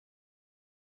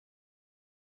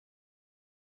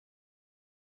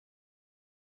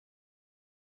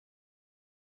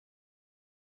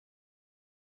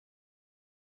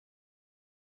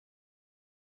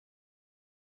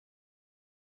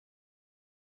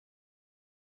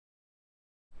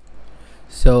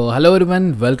So hello everyone,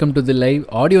 welcome to the live.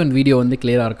 Audio and video வந்து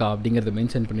clear-ஆ இருக்கா அப்படிங்கறத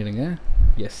mention பண்ணிடுங்க.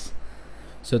 Yes.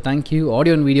 So thank you.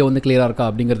 Audio and video வந்து clear-ஆ இருக்கா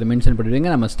அப்படிங்கறத மென்ஷன் பண்ணிடுங்க.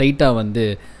 நம்ம ஸ்ட்ரைட்டா வந்து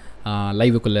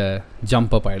லைவுக்குள்ள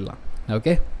ஜம்ப் அப் ஆயிடலாம்.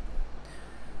 Okay?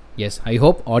 Yes, I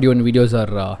hope audio and videos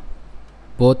are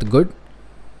both good.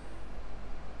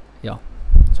 Yeah.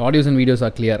 So audios and videos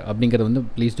are clear அப்படிங்கறத வந்து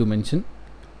please do mention.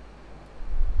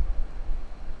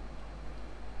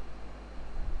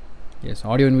 Yes,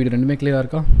 audio and video ரெண்டுமே clear-ஆ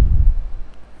இருக்கா?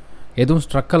 எதுவும்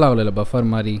ஸ்ட்ரக்கல் ஆகல பஃபர்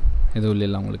மாதிரி எதுவும்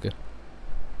இல்லை உங்களுக்கு.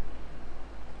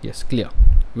 Yes clear,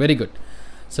 very good.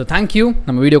 So thank you.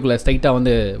 நம்ம வீடியோக்குள்ளே ஸ்ட்ரைட்டாக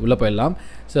வந்து உள்ளே போயிடலாம்.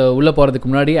 ஸோ உள்ளே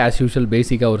போகிறதுக்கு முன்னாடி ஆஸ் யூஷுவல்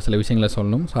பேசிக்காக ஒரு சில விஷயங்களை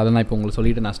சொல்லணும். ஸோ அதை நான் இப்போ உங்களுக்கு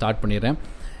சொல்லிவிட்டு நான் ஸ்டார்ட் பண்ணிடுறேன்.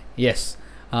 S,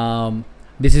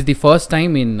 this is the first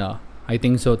time in I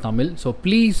think so Tamil. So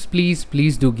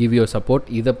please do give your support.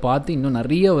 இதை பார்த்து இன்னும்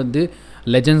நிறைய வந்து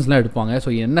லெஜண்ட்ஸ்லாம் எடுப்பாங்க. ஸோ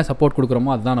என்ன சப்போர்ட்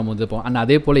கொடுக்குறோமோ அதுதான் நம்ம வந்து இருப்போம். அண்ட்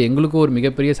அதே போல் எங்களுக்கும் ஒரு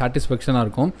மிகப்பெரிய சாட்டிஸ்ஃபேக்ஷனாக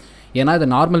இருக்கும். ஏன்னா இது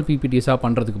நார்மல் பிபிடிஸாக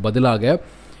பண்ணுறதுக்கு பதிலாக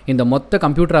இந்த மொத்த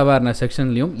கம்ப்யூட்டர் அவேர்னஸ்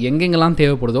செக்ஷன்லையும் எங்கெங்கெல்லாம்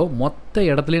தேவைப்படுதோ மொத்த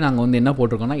இடத்துலையும் நாங்கள் வந்து என்ன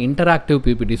போட்டிருக்கோம்னா இன்டராக்டிவ்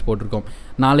பிபிடிஸ் போட்டிருக்கோம்.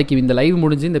 நாளைக்கு இந்த லைவ்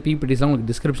முடிஞ்சு இந்த பிபிடிஸ்லாம்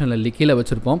உங்களுக்கு டிஸ்கிரிப்ஷனில் கீழே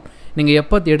வச்சுருப்போம். நீங்கள்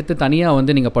எப்போ எடுத்து தனியாக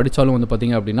வந்து நீங்கள் படித்தாலும் வந்து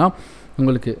பார்த்தீங்க அப்படின்னா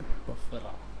உங்களுக்கு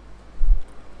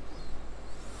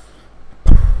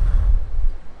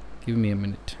give me a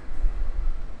minute.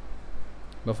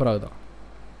 Buffer ஆகுதா?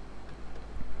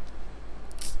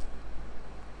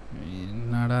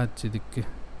 என்னடா இதுக்கு?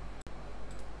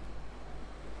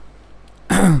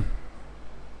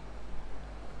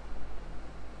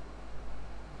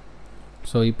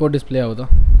 ஸோ இப்போ டிஸ்பிளே ஆகுதா?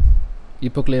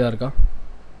 இப்போ கிளியராக இருக்கா?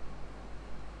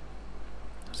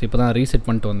 ஸோ இப்போ தான் ரீசெட்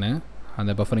பண்ணிட்டு வந்தேன்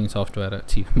அந்த பஃபரிங் சாஃப்ட்வேரை.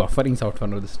 Buffering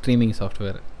software streaming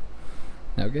software.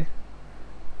 Okay,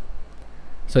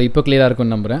 so இப்போ கிளியராக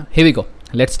இருக்கும்னு நம்புகிறேன். ஹெவிகோ,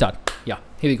 லெட்ஸ் ஸ்டார்ட். யா,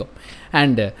 ஹெவிகோ.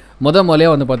 அண்டு முதல்ல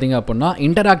வந்து பார்த்திங்க அப்படின்னா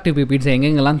இன்டராக்டிவ் பிபிடிஸ்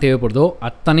எங்கெங்கெல்லாம் தேவைப்படுதோ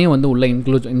அத்தனையும் வந்து உள்ளே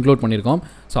இன்க்ளூட் பண்ணியிருக்கோம்.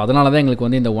 ஸோ அதனால தான் எங்களுக்கு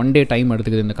வந்து இந்த 1 day டைம்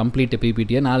எடுத்துக்குது இந்த கம்ப்ளீட்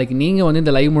பிபிடியை. நாளைக்கு நீங்கள் வந்து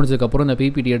இந்த லைவ் முடிச்சதுக்கப்புறம் இந்த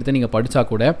பிபிடி எடுத்து நீங்கள் படித்தா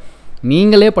கூட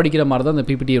நீங்களே படிக்கிற மாதிரி தான் இந்த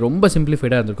பிபிடி ரொம்ப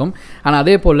சிம்பிளிஃபைடாக இருந்திருக்கும். ஆனால்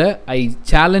அதே போல் ஐ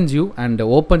challenge you and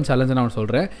open challenge நான்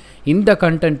சொல்கிறேன், இந்த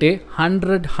கண்டென்ட்டே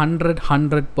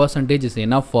 100% is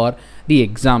enough for the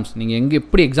exams. நீங்கள் எங்கே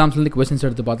எப்படி எக்ஸாம்ஸ்லேருந்து கொஸ்டின்ஸ்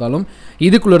எடுத்து பார்த்தாலும்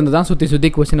இதுக்குள்ளேருந்து தான்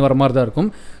சுற்றி கொஸ்டின் வர மாதிரி தான்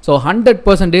இருக்கும். So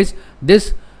 100% this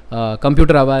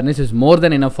computer awareness is more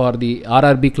than enough for the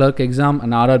RRB clerk exam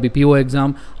and RRB PO exam,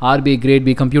 RBI grade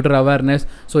B computer awareness.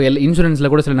 So இன்சூரன்ஸில்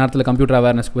கூட சில நேரத்தில் கம்ப்யூட்டர்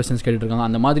அவேர்னஸ் கொஸ்டின்ஸ் கேட்டுருக்காங்க.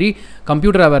 அந்த மாதிரி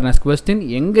கம்ப்யூட்டர் அவேர்னஸ் கொஸ்டின்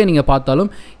எங்கே நீங்கள் பார்த்தாலும்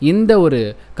இந்த ஒரு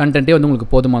கண்டென்ட்டே வந்து உங்களுக்கு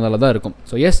போதுமானதாக தான் இருக்கும்.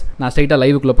 ஸோ எஸ், நான் ஸ்ட்ரைட்டாக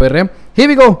லைவுக்குள்ளே போயிடுறேன். here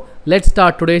we go, let's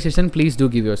start today's session. please do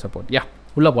give your support. யா,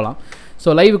 உள்ளே போகலாம்.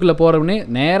 ஸோ லைவுக்குள்ளே போகிறோம்னே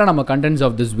நேராக நம்ம கண்டென்ட்ஸ்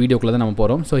ஆஃப் திஸ் வீடியோக்குள்ளே தான் நம்ம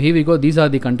போகிறோம். So here we go, these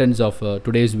are the contents of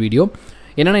today's video.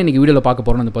 என்னென்னா இன்றைக்கி வீடியோவில் பார்க்க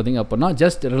போகிறோம் வந்து பார்த்திங்க அப்படின்னா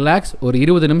ஜஸ்ட் ரிலாக்ஸ் ஒரு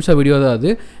 20 நிமிஷம் வீடியோ தான் அது.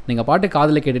 நீங்கள் பாட்டு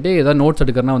காதில் கேட்டுகிட்டே ஏதாவது நோட்ஸ்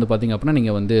எடுக்கிறனா வந்து பார்த்திங்க அப்படின்னா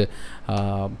நீங்கள் வந்து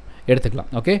எடுத்துக்கலாம்.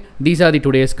 Okay, these are the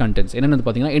today's contents. என்னென்னு வந்து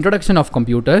பார்த்திங்கன்னா introduction of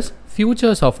computers,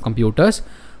 features of computers,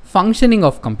 functioning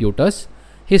of computers,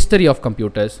 history of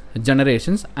computers,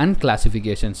 generations and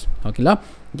classifications. ஓகேங்களா?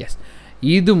 எஸ்,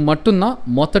 இது மட்டும்தான்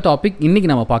மொத்த டாபிக் இன்றைக்கி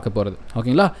நம்ம பார்க்க போகிறது.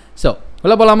 ஓகேங்களா? ஸோ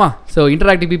உள்ள போகலாமா? ஸோ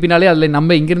இன்டராக்டிவ் பிபினாலே அதில்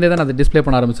நம்ம இங்கேருந்தே தான் அதை டிஸ்பிளே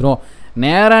பண்ண ஆரம்பிச்சிடும்.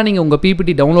 நேராக நீங்கள் உங்கள்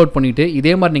பிபிடி டவுன்லோட் பண்ணிவிட்டு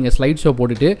இதே மாதிரி நீங்கள் ஸ்லைட் ஷோ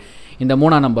போட்டுட்டு இந்த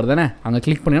 3ஆம் நம்பர் தானே அங்கே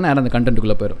கிளிக் பண்ணிங்கன்னா நேரம் அந்த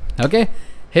கண்டென்ட்டுக்குள்ளே போயிடும். ஓகே,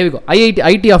 ஹேவிகோ.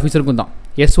 ஐடி ஆஃபீஸருக்கும் தான்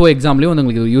எஸ்ஓ எக்ஸாம்லேயும் வந்து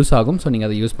உங்களுக்கு யூஸ் ஆகும். ஸோ நீங்கள்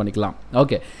அதை யூஸ் பண்ணிக்கலாம்.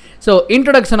 Okay, so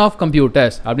introduction of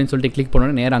computers அப்படின்னு சொல்லிட்டு கிளிக்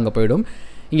பண்ணோன்னே நேராக அங்கே போயிடும்.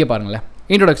 இங்கே பாருங்களேன்,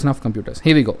 இன்ட்ரோடக்ஷன் ஆஃப் கம்ப்யூட்டர்ஸ்.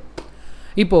 ஹேவிகோ.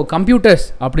 இப்போது கம்ப்யூட்டர்ஸ்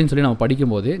அப்படின்னு சொல்லி நம்ம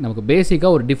படிக்கும்போது நமக்கு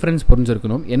பேசிக்காக ஒரு டிஃப்ரென்ஸ்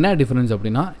புரிஞ்சிருக்கணும். என்ன டிஃப்ரென்ஸ்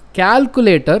அப்படின்னா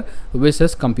கால்குலேட்டர்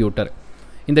விசஸ் கம்ப்யூட்டர்.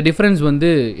 இந்த டிஃப்ரென்ஸ் வந்து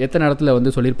எத்தனை இடத்துல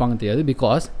வந்து சொல்லியிருப்பாங்க தெரியாது.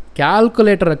 பிகாஸ்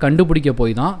கால்குலேட்டரை கண்டுபிடிக்க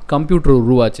போய் தான் கம்ப்யூட்டர்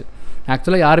உருவாச்சு.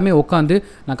 ஆக்சுவலாக யாருமே உட்காந்து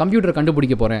நான் கம்ப்யூட்டரை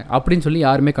கண்டுபிடிக்க போகிறேன் அப்படின்னு சொல்லி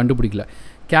யாருமே கண்டுபிடிக்கல.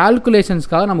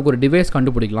 கால்குலேஷன்ஸ்க்காக நமக்கு ஒரு டிவைஸ்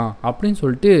கண்டுபிடிக்கலாம் அப்படின்னு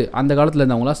சொல்லிட்டு அந்த காலத்தில்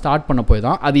இருந்தவங்களாம் ஸ்டார்ட் பண்ண போய்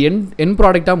தான் அது என்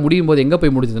ப்ராடக்டாக முடியும் போது எங்கே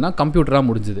போய் முடிஞ்சதுன்னா கம்ப்யூட்டராக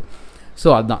முடிஞ்சுது. ஸோ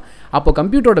அதுதான் அப்போ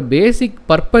கம்ப்யூட்டரோட பேசிக்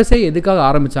பர்பஸே எதுக்காக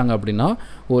ஆரம்பித்தாங்க அப்படின்னா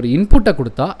ஒரு இன்புட்டை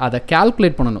கொடுத்தா அதை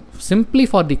கால்குலேட் பண்ணணும். சிம்பிளி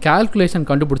ஃபார் தி கால்குலேஷன்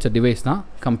கண்டுபிடிச்ச டிவைஸ் தான்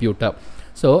கம்ப்யூட்டர்.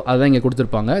 ஸோ அதுதான் இங்கே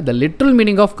கொடுத்துருப்பாங்க. த literal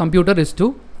meaning of computer is to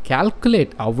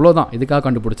calculate. அவ்வளோதான், இதுக்காக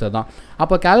கண்டுபிடிச்சது தான்.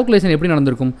 அப்போ கால்குலேஷன் எப்படி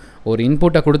நடந்திருக்கும்? ஒரு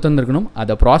இன்புட்டை கொடுத்துருந்துருக்கணும்,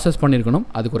 அதை ப்ராசஸ் பண்ணியிருக்கணும்,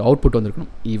 அதுக்கு ஒரு அவுட்புட்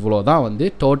வந்திருக்கணும். இவ்வளோ தான் வந்து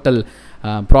டோட்டல்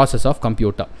ப்ராசஸ் ஆஃப்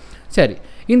கம்ப்யூட்டர். சரி,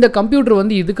 இந்த கம்ப்யூட்டர்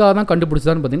வந்து இதுக்காக தான்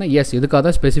கண்டுபிடிச்சதான்னு பார்த்தீங்கன்னா எஸ், இதுக்காக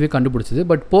தான் ஸ்பெசிஃபிக் கண்டுபிடிச்சது.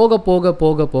 பட் போக போக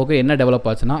போக போக என்ன டெவலப்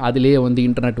ஆச்சுன்னா அதிலே வந்து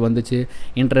இன்டர்நெட் வந்துச்சு.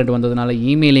 இன்டர்நெட் வந்ததுனால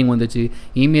இமெயிலிங் வந்துச்சு.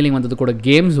 இமெயிலிங் வந்தது கூட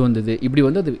கேம்ஸ் வந்தது. இப்படி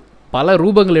வந்து அது பல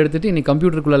ரூபங்கள் எடுத்துகிட்டு இன்றைக்கி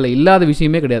கம்ப்யூட்டருக்குள்ளே இல்லாத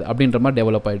விஷயமே கிடையாது அப்படின்ற மாதிரி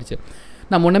டெவலப் ஆகிடுச்சு.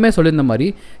 நான் முன்னமே சொல்லியிருந்த மாதிரி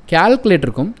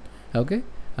கால்குலேட்டருக்கும் ஓகே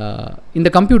இந்த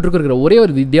கம்ப்யூட்டருக்கு இருக்கிற ஒரே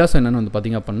ஒரு வித்தியாசம் என்னென்னு வந்து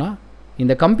பார்த்திங்க அப்படின்னா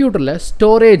இந்த கம்ப்யூட்டரில்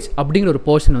ஸ்டோரேஜ் அப்படிங்கிற ஒரு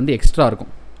போர்ஷன் வந்து எக்ஸ்ட்ரா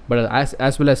இருக்கும். பட்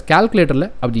ஆஸ் வெல் அஸ் கால்குலேட்டரில்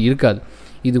அப்படி இருக்காது.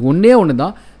 இது ஒன்று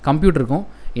தான் கம்ப்யூட்டருக்கும்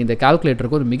இந்த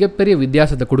கால்குலேட்டருக்கும் ஒரு மிகப்பெரிய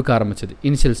வித்தியாசத்தை கொடுக்க ஆரம்பிச்சது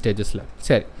இனிஷியல் ஸ்டேஜஸில்.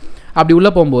 சரி, அப்படி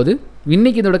உள்ளே போகும்போது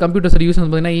இன்றைக்கி இதோட கம்ப்யூட்டர்ஸோட யூஸ்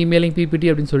வந்து பார்த்திங்கன்னா இமெயிலிங், பிபிடி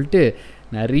அப்படின்னு சொல்லிட்டு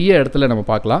நிறைய இடத்துல நம்ம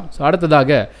பார்க்கலாம். ஸோ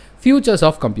அடுத்ததாக ஃபியூச்சர்ஸ்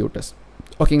ஆஃப் கம்ப்யூட்டர்ஸ்.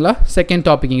 ஓகேங்களா, செகண்ட்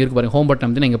டாபிக் இங்கே இருக்கு பாருங்கள், ஹோம் பட்டன்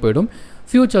வந்து இங்கே போய்டும்.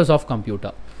 Features of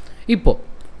computer. இப்போது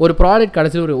ஒரு ப்ராடக்ட்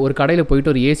கிடச்சி ஒரு கடையில்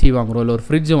போய்ட்டு ஒரு ஏசி வாங்குகிறோம், இல்லை ஒரு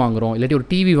ஃப்ரிட்ஜ் வாங்குகிறோம், இல்லாட்டி ஒரு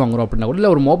டிவி வாங்குகிறோம் அப்படின்னா கூட,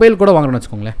 இல்லை ஒரு மொபைல் கூட வாங்குறோம்னு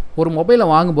வச்சுக்கோங்களேன். ஒரு மொபைலை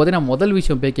வாங்கும்போதே நான் முதல்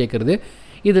விஷயம் போய் கேட்குறது,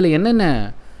 இதில் என்னென்ன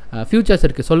ஃபியூச்சர்ஸ்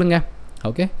இருக்குது சொல்லுங்கள்,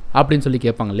 ஓகே அப்படின்னு சொல்லி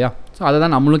கேட்பாங்க இல்லையா. ஸோ அதை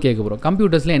தான் நம்மளும் கேட்க போகிறோம்.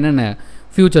 கம்ப்யூட்டர்ஸில் என்னென்ன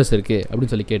ஃபியூச்சர்ஸ் இருக்குது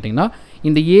அப்படின்னு சொல்லி கேட்டிங்கன்னா,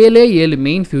 இந்த 7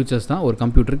 மெயின் ஃபியூச்சர்ஸ் தான் ஒரு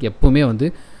கம்ப்யூட்டருக்கு எப்போவுமே வந்து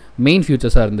மெயின்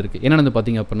ஃபியூச்சர்ஸாக இருந்திருக்கு. என்னென்னு வந்து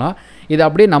பார்த்திங்க அப்படின்னா, இதை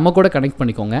அப்படியே நம்ம கூட கனெக்ட்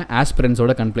பண்ணிக்கோங்க,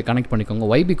 ஆஸ்பிரன்ஸோட கனெக்ட் பண்ணிக்கோங்க.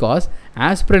 வை? பிகாஸ்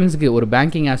ஆஸ்பிரன்ஸுக்கு ஒரு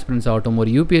பேங்கிங் ஆஸ்பிரன்ஸ் ஆகட்டும், ஒரு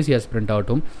யூபிஎஸ்சி ஆஸ்பிரண்ட்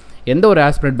ஆகட்டும், எந்த ஒரு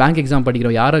ஆஸ்பிரண்ட் பேங்க் எக்ஸாம்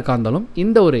படிக்கிறோம் யாருக்காக இருந்தாலும்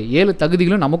இந்த ஒரு 7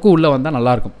 தகுதிகளும் நமக்கும் உள்ளே வந்தால்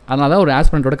நல்லாயிருக்கும். அதனால தான் ஒரு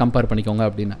ஆஸ்பிரண்ட்டோட கம்பேர் பண்ணிக்கோங்க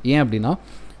அப்படின்னா. ஏன் அப்படின்னா,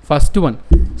 ஃபஸ்ட்டு ஒன்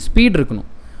ஸ்பீட் இருக்கணும்.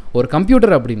 ஒரு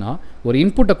கம்ப்யூட்டர் அப்படின்னா ஒரு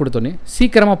இன்புட்டை கொடுத்தோன்னே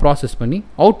சீக்கிரமாக ப்ராசஸ் பண்ணி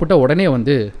அவுட்புட்டை உடனே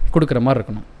வந்து கொடுக்குற மாதிரி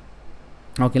இருக்கணும்.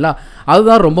 ஓகேங்களா,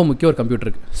 அதுதான் ரொம்ப முக்கியம் ஒரு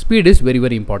கம்ப்யூட்டருக்கு. Speed is very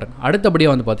very important.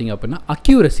 அடுத்தபடியாக வந்து பார்த்திங்க அப்படின்னா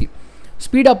அக்யூரசி.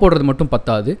 ஸ்பீடாக போடுறது மட்டும்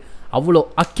பத்தாது, அவ்வளோ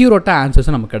அக்யூரேட்டாக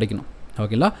ஆன்சர்ஸும் நமக்கு கிடைக்கணும்.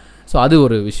 ஓகேங்களா, ஸோ அது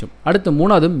ஒரு விஷயம். அடுத்து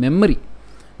 3வது மெமரி.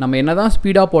 நம்ம என்ன தான்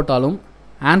ஸ்பீடாக போட்டாலும்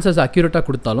ஆன்சர்ஸ் அக்யூரேட்டாக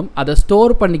கொடுத்தாலும் அதை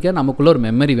ஸ்டோர் பண்ணிக்க நமக்குள்ளே ஒரு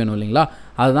மெமரி வேணும் இல்லைங்களா.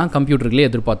 அதுதான் கம்ப்யூட்டருக்குள்ளே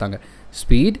எதிர்பார்த்தாங்க.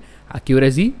 Speed,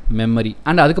 accuracy, memory.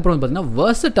 அண்ட் அதுக்கப்புறம் வந்து பார்த்திங்கன்னா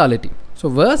வெர்சட்டாலிட்டி.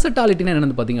 ஸோ வெர்சட்டாலிட்டின்னு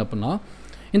என்னென்னு பார்த்திங்க அப்படின்னா,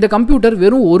 இந்த கம்ப்யூட்டர்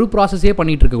வெறும் ஒரு ப்ராசஸே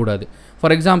பண்ணிகிட்டு இருக்கக்கூடாது.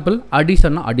 ஃபார் எக்ஸாம்பிள்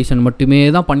அடிஷன் மட்டுமே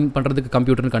தான் பண்ணுறதுக்கு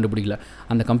கம்ப்யூட்டர்னு கண்டுபிடிக்கல.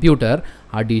 அந்த கம்ப்யூட்டர்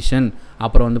அடிஷன்,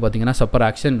 அப்புறம் வந்து பார்த்திங்கன்னா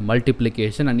சப்ராக்ஷன்,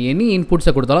 மல்டிப்ளிகேஷன் அண்ட் எனி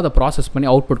இன்புட்ஸை கொடுத்தாலும் அதை ப்ராசஸ் பண்ணி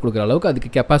அவுட்புட் கொடுக்குற அளவுக்கு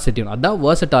அதுக்கு கெப்பாசிட்டி வேணும். அதுதான்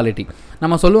வெர்சட்டாலிட்டி.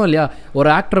 நம்ம சொல்லுவோம் இல்லையா,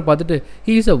 ஒரு ஆக்டரை பார்த்துட்டு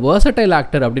he is a versatile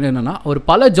actor அப்படின்னு. என்னென்னா, ஒரு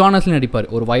பல ஜானர்ஸ்லையும் நடிப்பார்.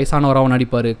 ஒரு வயசானவராகவும்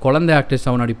நடிப்பார், குழந்தை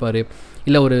ஆக்டர்ஸாகவும் நடிப்பார்,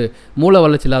 இல்லை ஒரு மூளை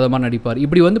வளர்ச்சி இல்லாத மாதிரி நடிப்பார்.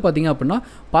 இப்படி வந்து பார்த்திங்க அப்படின்னா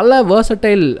பல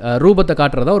வெர்சடைல் ரூபத்தை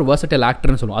காட்டுறதா ஒரு வெர்சடைல்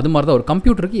ஆக்டர்னு சொல்லுவோம். அது மாதிரி தான் ஒரு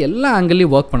கம்ப்யூட்டருக்கு எல்லா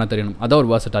ஆங்கிள்லையும் ஒர்க் பண்ண தெரியணும். அதான் ஒரு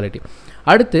வெர்சட்டாலிட்டி.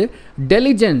 அடுத்து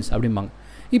டெலிஜென்ஸ் அப்படிம்பாங்க.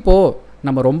 இப்போது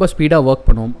நம்ம ரொம்ப ஸ்பீடாக ஒர்க்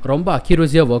பண்ணுவோம், ரொம்ப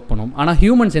அக்யூரஸியாக ஒர்க் பண்ணுவோம். ஆனால்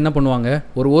ஹியூமன்ஸ் என்ன பண்ணுவாங்க,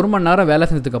 ஒரு மணி நேரம் வேலை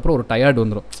செஞ்சதுக்கப்புறம் ஒரு டயர்டு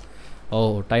வந்துடும்.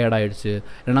 டயர்ட் ஆகிடுச்சு,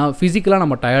 ஏன்னா ஃபிசிக்கலாக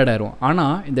நம்ம டயர்ட் ஆயிரும்.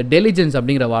 ஆனால் இந்த டெலிஜென்ஸ்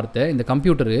அப்படிங்கிற வார்த்தை, இந்த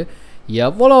கம்ப்யூட்டரு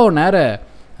எவ்வளோ நேரம்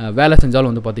வேலை செஞ்சாலும்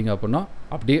வந்து பார்த்திங்க அப்படின்னா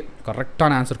அப்படியே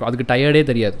கரெக்டான ஆன்சர் இருக்கும். அதுக்கு டயர்டே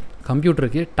தெரியாது.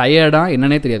 கம்ப்யூட்டருக்கு டயர்டாக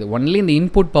என்னன்னே தெரியாது. ஒன்லி இந்த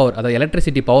இன்புட் பவர், அதாவது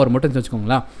எலக்ட்ரிசிட்டி பவர் மட்டும்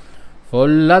வச்சுக்கோங்களேன்,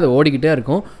 ஃபுல்லாக அது ஓடிக்கிட்டே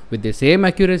இருக்கும். With the same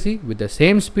accuracy, with the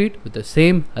same speed, with the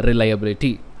same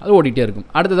reliability, அது ஓடிக்கிட்டே இருக்கும்.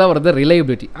 அடுத்ததாக வரது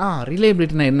ரிலையபிலிட்டி.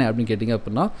 ரிலையபிலிட்டினா என்ன அப்படின்னு கேட்டிங்க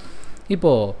அப்படின்னா,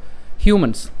 இப்போது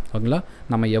ஹியூமன்ஸ் ஓகேங்களா,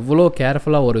 நம்ம எவ்வளோ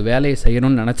கேர்ஃபுல்லாக ஒரு வேலையை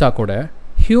செய்யணும்னு நினச்சா கூட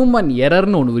ஹியூமன்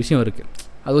எரர்னு ஒன்று விஷயம் இருக்குது.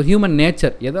 அது ஒரு ஹியூமன்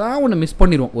நேச்சர். எதாவது ஒன்று மிஸ்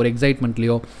பண்ணிடுவோம், ஒரு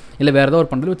எக்ஸைட்மெண்ட்லையோ இல்லை வேறு ஏதாவது ஒரு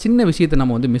பண்ணுறதுலையோ சின்ன விஷயத்தை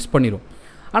நம்ம வந்து மிஸ் பண்ணிடுவோம்.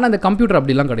 ஆனால் அந்த கம்ப்யூட்டர்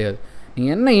அப்படிலாம் கிடையாது.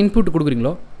 நீங்கள் என்ன இன்புட்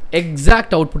கொடுக்குறீங்களோ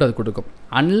எக்ஸாக்ட் அவுட்புட் அது கொடுக்கும்.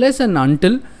 அன்லெஸ் அண்ட்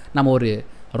அன்டில் நம்ம ஒரு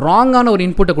ராங்கான ஒரு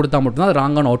இன்புட்டை கொடுத்தா மட்டும்தான் அது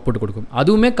ராங்கான அவுட்புட் கொடுக்கும்.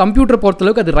 அதுவுமே கம்ப்யூட்டர்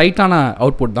பொறுத்தளவுக்கு அது ரைட்டான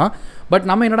அவுட்புட் தான். பட்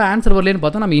நம்ம என்னோட ஆன்சர் வரலன்னு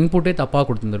பார்த்தா நம்ம இன்புட்டே தப்பாக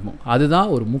கொடுத்துருப்போம். அதுதான்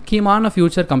ஒரு முக்கியமான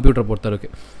ஃபியூச்சர் கம்ப்யூட்டர் பொறுத்தளவுக்கு.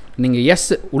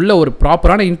 நீங்கள் உள்ள ஒரு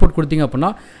ப்ராப்பரான இன்புட் கொடுத்தீங்க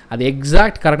அப்படின்னா அது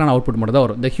எக்ஸாக்ட் கரெக்டான அவுட்புட் மட்டும் தான்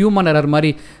வரும். இந்த ஹியூமன் எரர்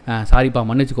மாதிரி சாரிப்பா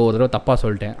மன்னிச்சுக்கோ ஒரு தடவை தப்பாக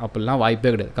சொல்லிட்டேன் அப்படிலாம்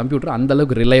வாய்ப்பே கிடையாது. கம்ப்யூட்டர்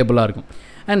அந்தளவுக்கு ரிலையபிளாக இருக்கும்.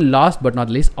 And last but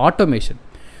not least automation.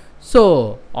 So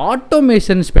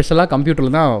automation ஸ்பெஷலாக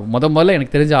கம்ப்யூட்டரில் தான் முதல்ல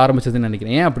எனக்கு தெரிஞ்சு ஆரம்பிச்சதுன்னு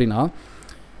நினைக்கிறேன். ஏன் அப்படின்னா,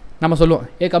 நம்ம சொல்லுவோம்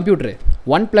கம்ப்யூட்டரு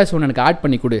 1+1 எனக்கு ஆட்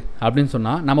பண்ணி கொடு அப்படின்னு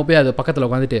சொன்னால் நம்ம போய் அது பக்கத்தில்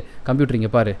உட்காந்துட்டு கம்ப்யூட்டர்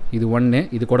இங்கே பாரு, இது 1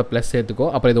 இது கூட ப்ளஸ் சேர்த்துக்கோ,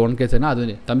 அப்புறம் இது 1 கேஸ்னா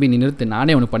அது தம்பி நீ நிறுத்து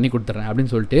நானே ஒன்று பண்ணி கொடுத்துட்றேன்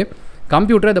அப்படின்னு சொல்லிட்டு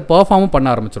கம்ப்யூட்டரை அதை பெர்ஃபார்மும் பண்ண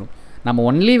ஆரம்பிச்சிடும். நம்ம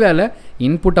ஒன்லி வேலை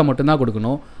இன்புட்டை மட்டும்தான்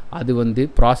கொடுக்கணும், அது வந்து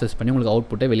ப்ராசஸ் பண்ணி உங்களுக்கு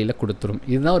அவுட்புட்டை வெளியில் கொடுத்துரும்.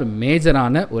 இதுதான் ஒரு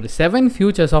மேஜரான ஒரு 7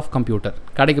 ஃபியூச்சர்ஸ் ஆஃப் கம்ப்யூட்டர்.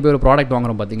 கடைக்கு போய் ஒரு ப்ராடக்ட்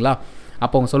வாங்குகிறோம் பார்த்தீங்களா,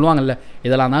 அப்போ அவங்க சொல்லுவாங்கல்ல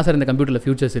இதெல்லாம் தான் சார் இந்த கம்ப்யூட்டரில்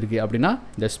ஃபியூச்சர்ஸ் இருக்குது அப்படின்னா,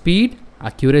 இந்த speed,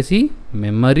 accuracy,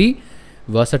 memory,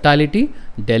 versatility,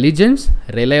 diligence,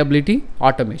 reliability,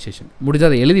 automation. முடிஞ்ச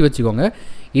அதை எழுதி வச்சுக்கோங்க.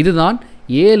 இதுதான்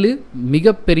 7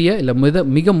 மிகப்பெரிய இல்லை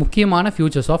மிக முக்கியமான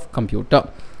features of computer.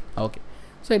 Okay,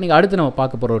 so இன்றைக்கி அடுத்து நம்ம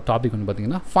பார்க்க போகிற ஒரு டாபிக் வந்து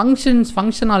பார்த்திங்கன்னா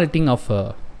ஃபங்க்ஷனாலிட்டி ஆஃப்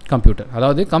கம்ப்யூட்டர்.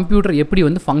 அதாவது கம்ப்யூட்டர் எப்படி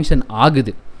வந்து ஃபங்க்ஷன்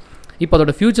ஆகுது. இப்போ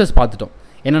அதோட ஃபியூச்சர்ஸ் பார்த்துட்டோம்,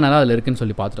 என்னென்ன அதில் இருக்குதுன்னு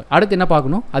சொல்லி பார்த்துட்டோம். அடுத்து என்ன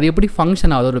பார்க்கணும், அது எப்படி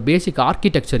ஃபங்க்ஷன் ஆகுது, அதோட பேசிக்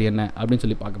ஆர்கிடெக்சர் என்ன அப்படின்னு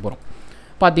சொல்லி பார்க்க போகிறோம்.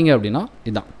 பார்த்தீங்க அப்படின்னா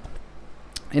இதுதான்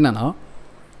என்னென்னா,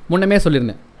 முன்னமே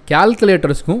சொல்லியிருந்தேன்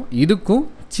கேல்குலேட்டர்ஸ்க்கும் இதுக்கும்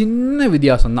சின்ன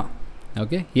வித்தியாசம்தான்.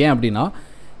 ஓகே, ஏன் அப்படின்னா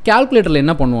கேல்குலேட்டரில்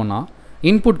என்ன பண்ணுவோன்னா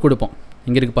இன்புட் கொடுப்போம்.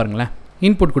 இங்கே இருக்குது பாருங்களேன்,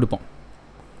 இன்புட் கொடுப்போம்.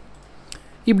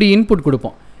 இப்படி இன்புட்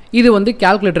கொடுப்போம். இது வந்து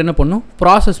கால்குலேட்டர் என்ன பண்ணும்,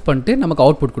 ப்ராசஸ் பண்ணிட்டு நமக்கு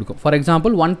அவுட்புட் கொடுக்கும். ஃபார்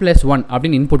எக்ஸாம்பிள் 1 + 1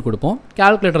 அப்படின்னு இன்புட் கொடுப்போம்,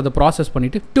 கால்குலேட்டர் அதை ப்ராசஸ்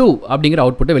பண்ணிவிட்டு 2 அப்படிங்கிற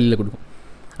அவுட்புட்டை வெளியில் கொடுக்கும்.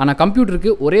 ஆனால்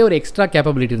கம்ப்யூட்டருக்கு ஒரே ஒரு எக்ஸ்ட்ரா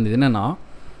கேப்பபிலிட்டி இருந்தது. என்னென்னா,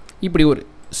 இப்படி ஒரு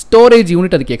ஸ்டோரேஜ்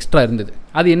யூனிட் அதுக்கு எக்ஸ்ட்ரா இருந்தது.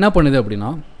 அது என்ன பண்ணுது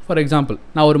அப்படின்னா, ஃபார் எக்ஸாம்பிள்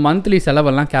நான் ஒரு மந்த்லி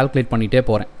செலவெல்லாம் கால்குலேட் பண்ணிகிட்டே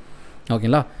போகிறேன்.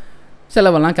 ஓகேங்களா,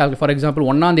 செலவெல்லாம் ஃபார் எக்ஸாம்பிள்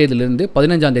 1ஆம் தேதியிலேருந்து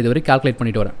 15ஆம் தேதி வரை கால்குலேட்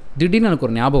பண்ணிட்டு வரேன். திடீர்னு எனக்கு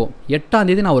ஒரு ஞாபகம், 8ஆம்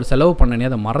தேதி நான் ஒரு செலவு பண்ணனே,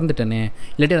 அதை மறந்துட்டேனே,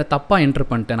 இல்லாட்டி அதை தப்பாக என்ட்ரு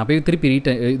பண்ணிட்டேன், நான் போய் திருப்பி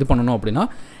இது பண்ணணும் அப்படின்னா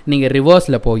நீங்கள்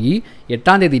ரிவர்ஸில் போய்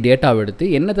 8ஆம் தேதி டேட்டாவை எடுத்து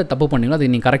என்னத்தை தப்பு பண்ணீங்களோ அதை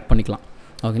நீங்கள் கரெக்ட் பண்ணிக்கலாம்.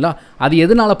 ஓகேங்களா, அது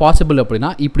எதனால் பாசிபிள்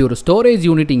அப்படின்னா, இப்படி ஒரு ஸ்டோரேஜ்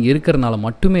யூனிட் இங்கே இருக்கிறனால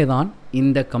மட்டுமே தான்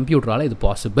இந்த கம்ப்யூட்டரால் இது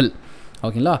பாசிபிள்.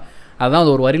 ஓகேங்களா, அதான்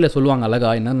அது ஒரு வரியில் சொல்லுவாங்க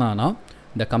அழகா, என்னென்னா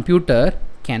the computer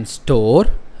can store,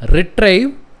 retrieve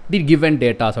the given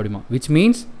data அப்படிமா, which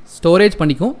means ஸ்டோரேஜ்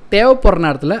பண்ணிக்கும், தேவைப்படுற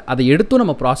நேரத்தில் அதை எடுத்தும்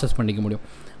நம்ம ப்ராசஸ் பண்ணிக்க முடியும்.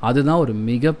 அதுதான் ஒரு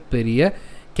மிகப்பெரிய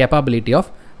capability of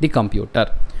the computer.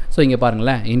 So இங்கே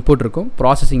பாருங்களேன், இன்புட் இருக்கும்,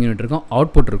 ப்ராசஸிங் யூனிட் இருக்கும்,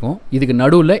 அவுட்புட் இருக்கும், இதுக்கு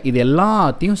நடுவில் இது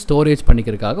எல்லாத்தையும் ஸ்டோரேஜ்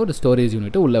பண்ணிக்கிறதுக்காக ஒரு ஸ்டோரேஜ்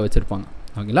யூனிட்டு உள்ளே வச்சுருப்பாங்க.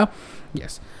 ஓகேங்களா,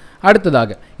 எஸ்.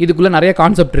 அடுத்ததாக இதுக்குள்ளே நிறைய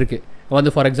கான்செப்ட் இருக்குது.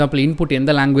 வந்து ஃபார் எக்ஸாம்பிள் இன்புட்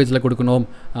எந்த லாங்குவேஜில் கொடுக்கணும்,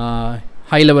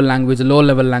 high level language, low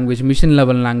level language, machine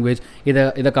level language,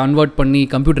 இதை கன்வெர்ட் பண்ணி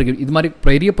கம்ப்யூட்டருக்கு இது மாதிரி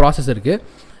பெரிய ப்ராசஸ் இருக்குது.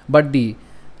 But the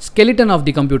skeleton of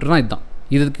the கம்ப்யூட்டர்னால் இதுதான்.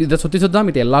 இதை சுற்றி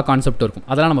தான் இது எல்லா கான்செப்டும் இருக்கும்.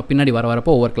 அதெல்லாம் நம்ம பின்னாடி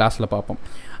வரப்போ ஒவ்வொரு கிளாஸில் பார்ப்போம்.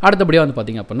 அடுத்தபடியாக வந்து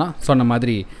பார்த்திங்க அப்படின்னா, சொன்ன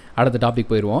மாதிரி அடுத்த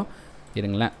டாபிக் போயிடுவோம்.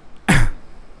 இருங்களேன்,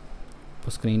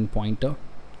 இப்போ ஸ்க்ரீன் பாயிண்ட்டோ,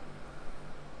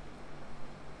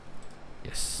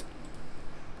 எஸ்,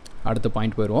 அடுத்த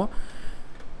பாயிண்ட் போயிடுவோம்.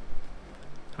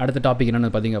 அடுத்த டாபிக்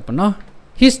என்னென்னு பார்த்திங்க அப்படின்னா,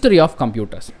 ஹிஸ்டரி ஆஃப்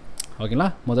கம்ப்யூட்டர்ஸ். ஓகேங்களா,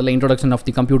 முதல்ல இன்ட்ரோடக்ஷன் ஆஃப்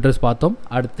தி கம்ப்யூட்டர்ஸ் பார்த்தோம்.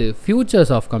 அடுத்து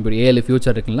ஃபியூச்சர்ஸ் ஆஃப் கம்ப்யூட்டர், 7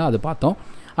 ஃபியூச்சர் இருக்குங்களா, அது பார்த்தோம்.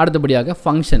 அடுத்தபடியாக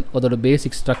ஃபங்க்ஷன், அதோட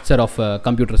பேசிக் ஸ்ட்ரக்சர் ஆஃப்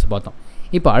கம்ப்யூட்டர்ஸ் பார்த்தோம்.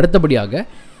 இப்போ அடுத்தபடியாக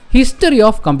ஹிஸ்டரி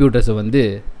ஆஃப் கம்ப்யூட்டர்ஸை வந்து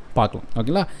பார்க்கலாம்.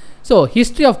 ஓகேங்களா, ஸோ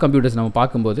ஹிஸ்ட்ரி ஆஃப் கம்ப்யூட்டர்ஸ் நம்ம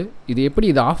பார்க்கும்போது இது எப்படி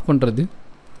இதை ஆஃப் பண்ணுறது,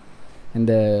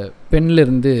 இந்த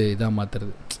பென்னிலிருந்து இதாக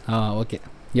மாற்றுறது. ஓகே,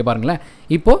 இங்கே பாருங்களேன்,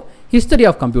 இப்போது ஹிஸ்டரி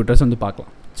ஆஃப் கம்ப்யூட்டர்ஸ் வந்து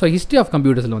பார்க்கலாம். ஸோ ஹிஸ்ட்ரி ஆஃப்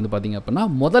கம்ப்யூட்டர்ஸில் வந்து பார்த்திங்க அப்படின்னா,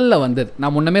 முதல்ல வந்து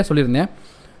நான் முன்னமே சொல்லியிருந்தேன்,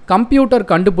 கம்ப்யூட்டர்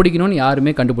கண்டுபிடிக்கணும்னு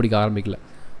யாருமே கண்டுபிடிக்க ஆரம்பிக்கல.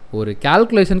 ஒரு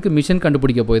கால்குலேஷனுக்கு மிஷின்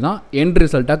கண்டுபிடிக்க போய் தான் எண்ட்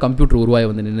ரிசல்ட்டாக கம்ப்யூட்டர் உருவாகி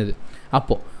வந்து நின்றுது.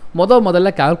 அப்போது முதல்ல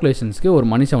கால்குலேஷன்ஸ்க்கு ஒரு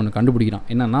மனுஷன் ஒன்று கண்டுபிடிக்கிறான்.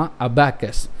 என்னென்னா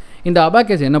அபாக்கஸ். இந்த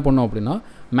அபாக்கஸ் என்ன பண்ணோம் அப்படின்னா,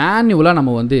 மேனுவலாக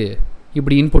நம்ம வந்து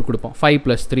இப்படி இன்புட் கொடுப்போம். 5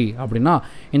 + 3 அப்படின்னா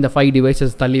இந்த 5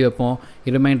 டிவைசஸ் தள்ளி வைப்போம்,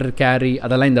 ரிமைண்டர் கேரி,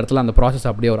 அதெல்லாம் இந்த இடத்துல அந்த ப்ராசஸ்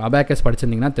அப்படியே ஒரு அபாக்கஸ்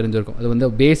படிச்சிருந்திங்கன்னா தெரிஞ்சிருக்கும். அது வந்து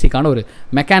பேசிக்கான ஒரு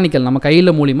மெக்கானிக்கல், நம்ம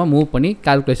கையில் மூலிமா மூவ் பண்ணி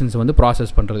கால்குலேஷன்ஸ் வந்து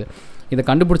ப்ராசஸ் பண்ணுறது. இதை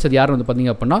கண்டுபிடிச்சது யார் வந்து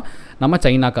பார்த்திங்க அப்படின்னா, நம்ம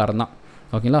சைனாக்காரன் தான்.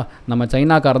 ஓகேங்களா, நம்ம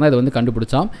சைனாக்காரன் தான் இதை வந்து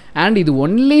கண்டுபிடிச்சான். அண்ட் இது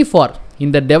ஒன்லி ஃபார்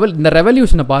இந்த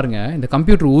ரெவல்யூஷனை பாருங்கள், இந்த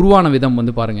கம்ப்யூட்டர் உருவான விதம்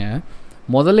வந்து பாருங்கள்.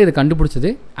 முதல்ல இதை கண்டுபிடிச்சது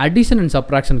அடிஷன் அண்ட்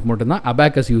சப்ராக்ஷனுக்கு மட்டும்தான்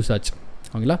அபாக்கஸ் யூஸ் ஆச்சு.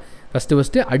 ஓகேங்களா,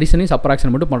 ஃபஸ்ட்டு அடிஷனையும்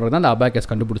சப்ராக்ஷன் மட்டும் பண்ணுறது தான் அந்த அபாக்கஸ்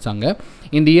கண்டுபிடிச்சாங்க.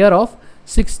 இந்த இயர் ஆஃப்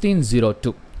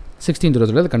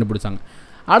 1602 அதை கண்டுபிடிச்சாங்க.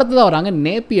 அடுத்ததாக வராங்க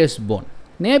நேப்பியர்ஸ் போன்.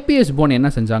 நேப்பியர்ஸ் போன்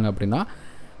என்ன செஞ்சாங்க அப்படின்னா,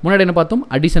 முன்னாடி என்ன பார்த்தோம்,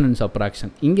 அடிஷன் அண்ட்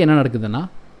சப்ராக்ஷன். இங்கே என்ன நடக்குதுன்னா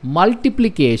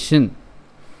மல்டிப்ளிகேஷன்.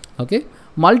 ஓகே,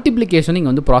 மல்டிப்ளிகேஷன்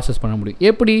இங்கே வந்து ப்ராசஸ் பண்ண முடியும்.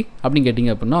 எப்படி அப்படின்னு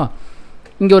கேட்டிங்க அப்படின்னா,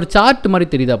 இங்கே ஒரு சார்ட் மாதிரி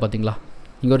தெரியுதா பார்த்தீங்களா,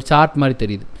 இங்கே ஒரு சார்ட் மாதிரி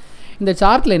தெரியுது. இந்த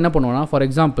சார்ட்டில் என்ன பண்ணுவோன்னா, ஃபார்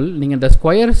எக்ஸாம்பிள் நீங்கள் இந்த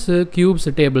ஸ்கொயர்ஸு, க்யூப்ஸ்,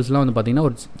 டேபிள்ஸ்லாம் வந்து பார்த்திங்கன்னா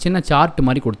ஒரு சின்ன சார்ட்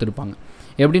மாதிரி கொடுத்துருப்பாங்க.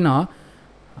 எப்படின்னா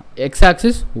எக்ஸ்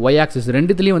ஆக்சிஸ், ஒய் ஆக்சிஸ்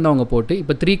ரெண்டுத்துலேயும் வந்து அவங்க போட்டு,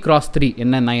 இப்போ 3 × 3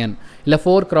 என்ன 9, இல்லை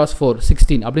 4 × 4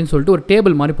 16 அப்படின்னு சொல்லிட்டு ஒரு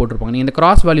டேபிள் மாதிரி போட்டிருப்பாங்க. நீங்கள் இந்த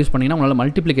கிராஸ் வேல்யூஸ் பண்ணிங்கன்னா உங்களால்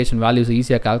மல்டிப்ளிகேஷன் வேல்யூஸ்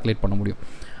ஈஸியாக கால்குலேட் பண்ண முடியும்.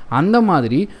 அந்த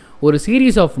மாதிரி ஒரு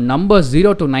சீரீஸ் ஆஃப் நம்பர்ஸ்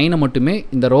 0 to 9 மட்டுமே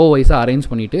இந்த ரோ வைஸாக அரேஞ்ச்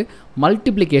பண்ணிவிட்டு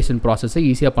மல்டிப்ளிகேஷன் ப்ராசஸை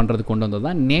ஈஸியாக பண்ணுறது கொண்டு வந்தது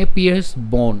தான் நேப்பியர்ஸ்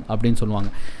போன் அப்படின்னு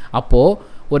சொல்லுவாங்க. அப்போது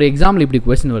ஒரு எக்ஸாம்பிள் இப்படி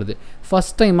கொஸ்டின் வருது,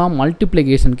 ஃபஸ்ட் டைமாக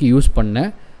மல்டிப்ளிகேஷனுக்கு யூஸ் பண்ண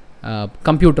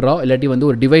கம்ப்யூட்டரோ இல்லாட்டி வந்து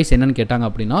ஒரு டிவைஸ் என்னன்னு கேட்டாங்க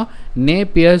அப்படின்னா,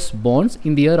 நேப்பியர்ஸ் bones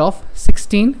in the year of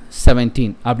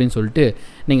 1617 அப்படின்னு சொல்லிட்டு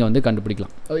நீங்கள் வந்து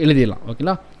கண்டுபிடிக்கலாம், எழுதிடலாம்.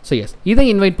 ஓகேங்களா, ஸோ எஸ், இதை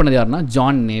இன்வைட் பண்ணது யாருன்னா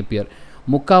ஜான் நேப்பியர்.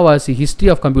 முக்கால்வாசி ஹிஸ்ட்ரி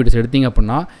ஆஃப் கம்ப்யூட்டர்ஸ் எடுத்திங்க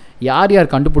அப்படின்னா யார்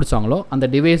யார் கண்டுபிடிச்சாங்களோ அந்த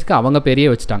டிவைஸ்க்கு அவங்க பேரையே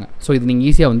வச்சுட்டாங்க. ஸோ இது நீங்கள்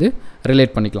ஈஸியாக வந்து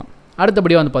ரிலேட் பண்ணிக்கலாம்.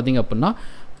 அடுத்தபடியாக வந்து பார்த்திங்க அப்படின்னா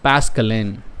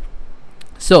பாஸ்கலின்.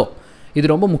 ஸோ இது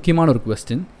ரொம்ப முக்கியமான ஒரு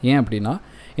கொஸ்டின். ஏன் அப்படின்னா,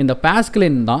 இந்த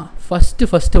பாஸ்கலின் தான்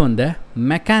ஃபஸ்ட்டு வந்த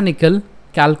mechanical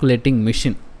calculating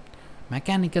machine.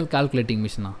 Mechanical calculating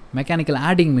மிஷினா, mechanical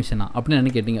adding மிஷினா அப்படின்னு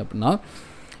என்ன கேட்டிங்க அப்படின்னா,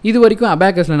 இது வரைக்கும்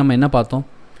அபாக்கஸில் நம்ம என்ன பார்த்தோம்,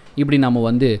 இப்படி நம்ம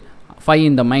வந்து 5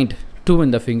 in the mind 2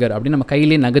 in the finger அப்படின்னு நம்ம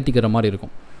கையிலே நகர்த்திக்கிற மாதிரி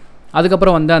இருக்கும்.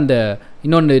 அதுக்கப்புறம் வந்து அந்த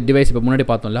இன்னொன்று டிவைஸ் இப்போ முன்னாடி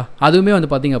பார்த்தோம்ல, அதுவுமே வந்து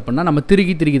பார்த்திங்க அப்படின்னா நம்ம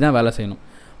திருகி தான் வேலை செய்யணும்.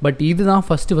 பட் இதுதான்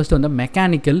ஃபஸ்ட்டு வந்து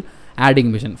mechanical adding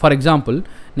machine. For example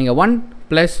நீங்கள் 1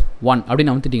 + 1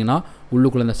 அப்படின்னு அமுத்திட்டிங்கன்னா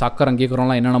உள்ளுக்குள்ளே இந்த சக்கரம்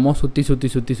கேட்குறோம்லாம் என்னென்னமோ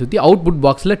சுற்றி அவுட்புட்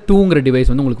பாக்ஸில் 2ங்கிற டிவைஸ்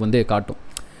வந்து உங்களுக்கு வந்து காட்டும்.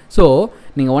 ஸோ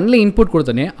நீங்கள் ஒன்லி இன்புட்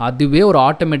கொடுத்தோன்னே அதுவே ஒரு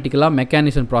ஆட்டோமேட்டிக்கலாக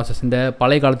மெக்கானிசம் ப்ராசஸ். இந்த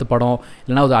பழைய காலத்து படம்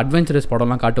இல்லைனா ஒரு அட்வென்ச்சரஸ்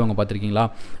படம்லாம் காட்டுவாங்க, பார்த்துருக்கீங்களா?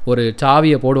 ஒரு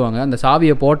சாவியை போடுவாங்க, அந்த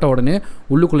சாவியை போட்ட உடனே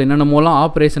உள்ளுக்குள்ளே என்னென்னமோலாம்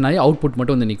ஆப்ரேஷன் ஆகி அவுட்புட்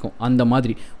மட்டும் வந்து நிற்கும். அந்த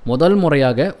மாதிரி முதல்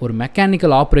முறையாக ஒரு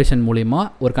மெக்கானிக்கல் ஆப்ரேஷன் மூலிமா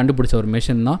ஒரு கண்டுபிடிச்ச ஒரு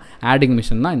மிஷின் தான் ஆடிங்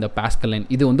மிஷின் தான் இந்த பாஸ்கல் லைன்.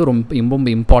 இது வந்து ரொம்ப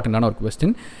இம்பார்ட்டண்ட்டான ஒரு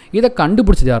கொஸ்டின். இதை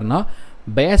கண்டுபிடிச்சது யாருன்னா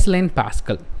பேஸ்லைன்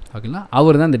பாஸ்கல். ஓகேங்களா?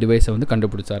 அவர் தான் இந்த டிவைஸை வந்து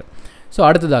கண்டுபிடிச்சார். ஸோ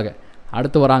அடுத்து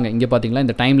வராங்க. இங்கே பார்த்தீங்களா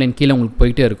இந்த டைம் லைன் கீழே உங்களுக்கு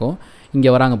போயிட்டே இருக்கும். இங்கே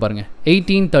வராங்க பாருங்கள்.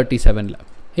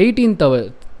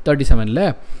 1837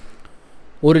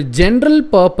 ஒரு ஜென்ரல்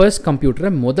பர்பஸ்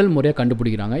கம்ப்யூட்டரை முதல் முறையாக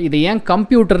கண்டுபிடிக்கிறாங்க. இதை ஏன்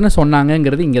கம்ப்யூட்டர்னு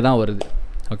சொன்னாங்கங்கிறது இங்கே தான் வருது.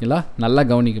 ஓகேங்களா? நல்லா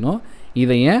கவனிக்கணும்.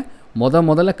 இதை ஏன்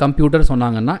முதல்ல கம்ப்யூட்டர்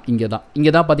சொன்னாங்கன்னா இங்கே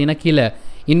தான் பார்த்தீங்கன்னா கீழே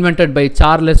இன்வென்டட் பை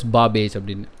சார்லஸ் பாபேஜ்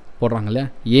அப்படின்னு போடுறாங்கல்ல.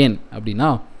 ஏன் அப்படின்னா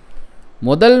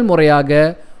முதல் முறையாக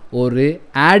ஒரு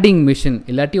ஆடிங் மிஷின்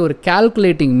இல்லாட்டி ஒரு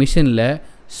கால்குலேட்டிங் மிஷினில்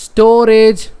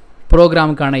ஸ்டோரேஜ்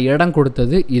ப்ரோக்ராமுக்கான இடம்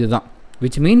கொடுத்தது இதுதான்.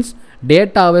 விச் மீன்ஸ்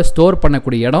டேட்டாவை ஸ்டோர்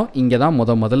பண்ணக்கூடிய இடம் இங்கே தான்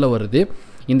முதல்ல வருது.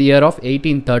 இந்த இயர் ஆஃப்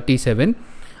 1837.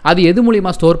 அது எது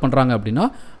மூலிமா ஸ்டோர் பண்ணுறாங்க அப்படின்னா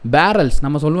பேரல்ஸ்.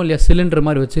 நம்ம சொல்லுவோம் இல்லையா, சிலிண்டர்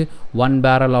மாதிரி வச்சு 1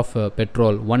 barrel of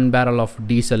petrol, 1 barrel of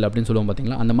diesel அப்படின்னு சொல்லுவோம்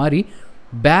பார்த்தீங்களா. அந்த மாதிரி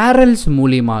பேரல்ஸ்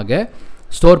மூலியமாக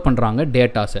ஸ்டோர் பண்ணுறாங்க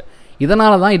டேட்டாஸை.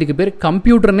 இதனால தான் இதுக்கு பேர்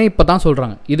கம்ப்யூட்டர்னே இப்போ தான்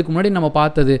சொல்கிறாங்க. இதுக்கு முன்னாடி நம்ம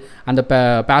பார்த்தது அந்த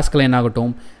பாஸ்கல் லைன்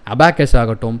ஆகட்டும், அபாக்கஸ்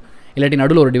ஆகட்டும், இல்லாட்டி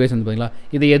நடுவில் ஒரு டிவைஸ் வந்து பார்த்தீங்களா,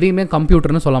 இது எதையுமே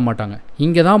கம்ப்யூட்டர்னு சொல்ல மாட்டாங்க.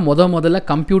 இங்கே தான் முதல்ல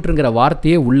கம்ப்யூட்டருங்கிற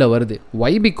வார்த்தையே உள்ளே வருது.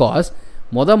 வை? பிகாஸ்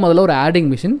முதல்ல ஒரு ஆடிங்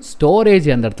மிஷின் ஸ்டோரேஜ்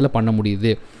அந்த இடத்துல பண்ண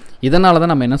முடியுது. இதனால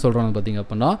தான் நம்ம என்ன சொல்கிறோம்னு பார்த்தீங்க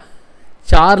அப்படின்னா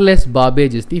Charles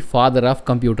Babbage is the father of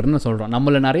கம்ப்யூட்டர்னு சொல்கிறோம்.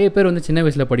 நம்மள நிறைய பேர் வந்து சின்ன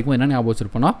வயசில் படிக்கும்போது என்ன ஞாபகம்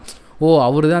வச்சுருப்போம்னா,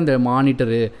 அவர் தான் இந்த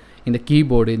மானிட்டரு, இந்த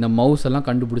கீபோர்டு, இந்த மவுஸ் எல்லாம்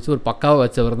கண்டுபிடிச்சி ஒரு பக்காவை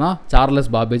வச்சவர் தான் சார்லஸ்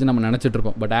பாபேஜ் நம்ம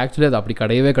நினச்சிட்ருப்போம். பட் ஆக்சுவலி அது அப்படி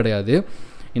கிடையாது.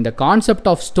 இந்த concept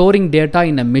of storing data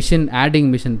in a machine, adding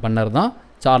machine பண்ணர் தான்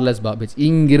சார்லஸ் பாபேஜ்.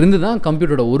 இங்கிருந்து தான்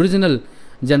கம்ப்யூட்டரோட ஒரிஜினல்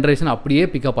ஜென்ரேஷன் அப்படியே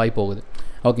பிக்கப் ஆகி போகுது.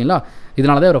 ஓகேங்களா?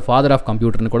 இதனால தான் ஒரு ஃபாதர் ஆஃப்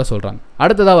கம்ப்யூட்டர்னு கூட சொல்கிறாங்க.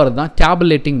 அடுத்ததாக வருது தான்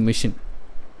டேபுலேட்டிங் மிஷின்.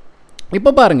 இப்போ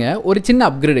பாருங்கள் ஒரு சின்ன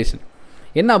அப்கிரேடேஷன்.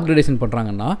 என்ன அப்கிரேடேஷன்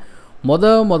பண்ணுறாங்கன்னா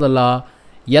முதலாக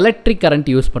எலக்ட்ரிக் கரண்ட்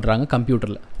யூஸ் பண்ணுறாங்க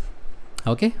கம்ப்யூட்டரில்.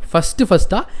 ஓகே,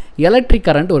 ஃபஸ்ட்டாக எலக்ட்ரிக்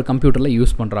கரண்ட் ஒரு கம்ப்யூட்டரில்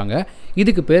யூஸ் பண்ணுறாங்க.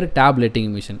 இதுக்கு பேர் டேப்லெட்டிங்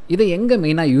மிஷின். இதை எங்கே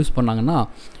மெயினாக யூஸ் பண்ணாங்கன்னா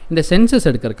இந்த சென்சஸ்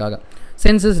எடுக்கிறதுக்காக.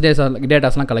 சென்சஸ்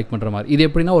டேட்டாஸ்லாம் கலெக்ட் பண்ணுற மாதிரி. இது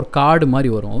எப்படின்னா ஒரு கார்டு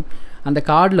மாதிரி வரும். அந்த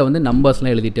கார்டில் வந்து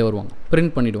நம்பர்ஸ்லாம் எழுதிட்டே வருவாங்க,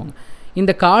 பிரிண்ட் பண்ணிவிடுவாங்க.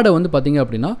 இந்த கார்டை வந்து பார்த்திங்க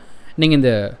அப்படின்னா நீங்கள்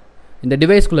இந்த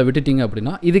டிவைஸ்க்குள்ளே விட்டுட்டிங்க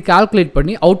அப்படின்னா இது கால்குலேட்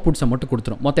பண்ணி அவுட்புட்ஸை மட்டும்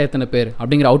கொடுத்துரும். மொத்தம் எத்தனை பேர்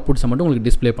அப்படிங்கிற அவுட்புட்ஸை மட்டும் உங்களுக்கு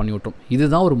டிஸ்பிளே பண்ணி விட்டுரும்.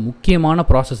 இதுதான் ஒரு முக்கியமான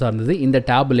ப்ராசஸாக இருந்தது இந்த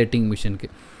டேபுலேட்டிங் மிஷினுக்கு.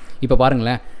 இப்போ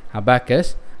பாருங்களேன், அபாக்கஸ்,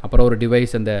 அப்புறம் ஒரு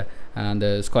டிவைஸ் அந்த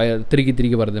ஸ்கொயர்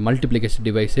திருக்கி வருது மல்டிப்ளிகேஷன்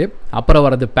டிவைஸு, அப்புறம்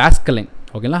வரது பாஸ்கல் லைன்.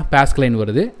 ஓகேங்களா? பாஸ்கல் லைன்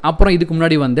வருது. அப்புறம் இதுக்கு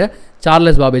முன்னாடி வந்து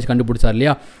சார்லஸ் பாபேஜ் கண்டுபிடிச்சார்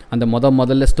இல்லையா, அந்த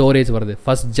முதல்ல ஸ்டோரேஜ் வருது,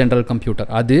 ஃபர்ஸ்ட் ஜென்ரல் கம்ப்யூட்டர்.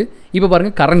 அது இப்போ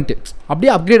பாருங்கள் கரண்ட்டு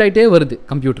அப்படியே அப்கிரேட் ஆகிட்டே வருது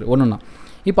கம்ப்யூட்டர் ஒன்றுன்னா.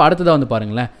 இப்போ அடுத்ததாக வந்து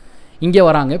பாருங்களேன், இங்கே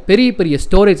வராங்க பெரிய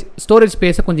ஸ்டோரேஜ்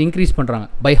ஸ்பேஸை கொஞ்சம் இன்க்ரீஸ் பண்ணுறாங்க.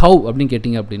 பை ஹவு அப்படின்னு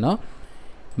கேட்டிங்க அப்படின்னா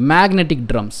மேக்னெட்டிக்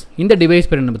ட்ரம்ஸ். இந்த டிவைஸ்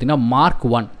பேர் என்ன பார்த்தீங்கன்னா மார்க்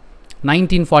 1.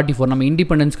 1944 நம்ம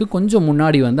இண்டிபெண்டன்ஸ்க்கு கொஞ்சம்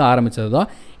முன்னாடி வந்து ஆரம்பித்தது தான்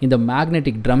இந்த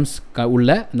மேக்னெட்டிக் ட்ரம்ஸ் உள்ள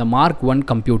இந்த மார்க் 1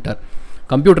 கம்ப்யூட்டர்.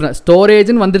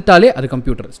 ஸ்டோரேஜ்னு வந்துட்டாலே அது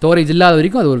கம்ப்யூட்டர். ஸ்டோரேஜ் இல்லாத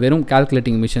வரைக்கும் அது ஒரு வெறும்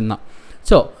கால்குலேட்டிங் மிஷின் தான்.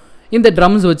 ஸோ இந்த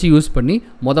ட்ரம்ஸ் வச்சு யூஸ் பண்ணி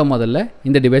முதல்ல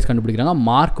இந்த டிவைஸ் கண்டுபிடிக்கிறாங்க.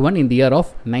 Mark 1 in the year of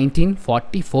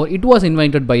 1944. It was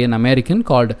invented by an American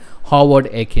called Howard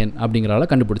Aiken அப்படிங்கிறதால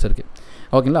கண்டுபிடிச்சிருக்கு.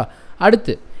 ஓகேங்களா?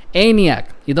 அடுத்து ஏனியாக்.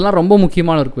 இதெல்லாம் ரொம்ப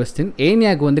முக்கியமான ஒரு கொஸ்டின்.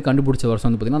 ஏனியாக் வந்து கண்டுபிடிச்ச வருஷம்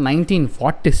வந்து பார்த்திங்கன்னா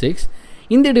 1946.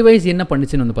 இந்த டிவைஸ் என்ன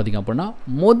பண்ணுச்சுன்னு வந்து பார்த்திங்க அப்படின்னா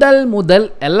முதல்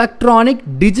எலக்ட்ரானிக்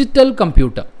டிஜிட்டல்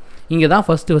கம்ப்யூட்டர். இங்கே தான்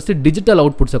ஃபஸ்ட்டு டிஜிட்டல்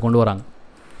அவுட்புட்ஸை கொண்டு வராங்க.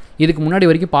 இதுக்கு முன்னாடி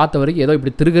வரைக்கும் பார்த்த வரைக்கும் ஏதோ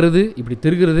இப்படி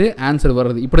திருகிறது ஆன்சர்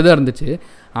வர்றது இப்படி தான் இருந்துச்சு.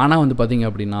 ஆனால் வந்து பார்த்திங்க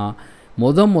அப்படின்னா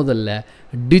முதல்ல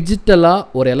டிஜிட்டலாக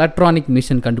ஒரு எலக்ட்ரானிக்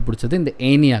மிஷின் கண்டுபிடிச்சது இந்த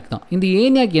ஏனியாக் தான். இந்த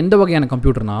ஏனியாக் எந்த வகையான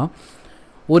கம்ப்யூட்டர்னால்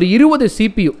ஒரு 20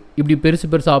 CPU இப்படி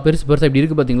பெருசாக இப்படி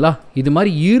இருக்குது பார்த்தீங்களா, இது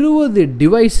மாதிரி 20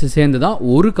 டிவைஸ் சேர்ந்து தான்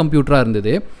ஒரு கம்ப்யூட்டராக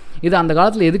இருந்தது. இது அந்த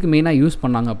காலத்தில் எதுக்கு மெயினாக யூஸ்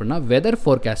பண்ணாங்க அப்படின்னா வெதர்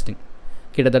ஃபோர்காஸ்டிங்.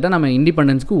 கிட்டத்தட்ட நம்ம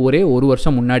இண்டிபெண்டன்ஸ்க்கு ஒரே ஒரு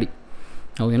வருஷம் முன்னாடி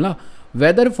ஓகேங்களா,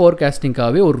 வெதர்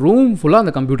ஃபோர்காஸ்டிங்காகவே ஒரு ரூம் ஃபுல்லாக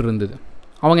அந்த கம்ப்யூட்டர் இருந்தது.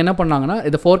 அவங்க என்ன பண்ணாங்கன்னா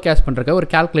இதை ஃபோர்காஸ்ட் பண்ணுறதுக்காக ஒரு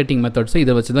கால்குலேட்டிங் மெத்தட்ஸை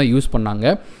இதை வச்சு தான் யூஸ்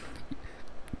பண்ணாங்க.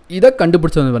 இதை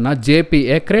கண்டுபிடிச்சது பண்ணால் JP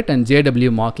Eckert and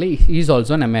JW Markley. He is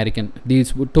also an American.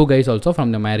 These two guys also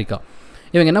from America.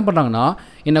 இவங்க என்ன பண்ணுறாங்கன்னா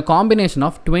in a combination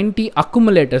of 20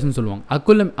 accumulators சொல்லுவாங்க.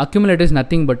 Accumulator is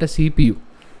nothing but a CPU.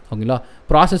 ஓகேங்களா,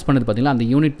 ப்ராசஸ் பண்ணது பார்த்தீங்கன்னா அந்த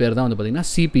யூனிட் பேர் தான் வந்து பார்த்தீங்கன்னா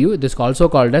CPU. It is also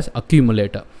called as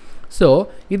accumulator. So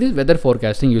இது வெதர்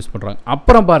ஃபோர்காஸ்டிங் யூஸ் பண்ணுறாங்க.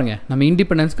 அப்புறம் பாருங்கள், நம்ம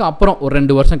இண்டிபெண்டன்ஸ்க்கு அப்புறம் ஒரு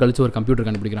 2 வருஷம் கழித்து ஒரு கம்ப்யூட்டர்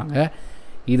கண்டுபிடிக்கிறாங்க.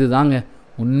 இது தாங்க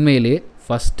உண்மையிலே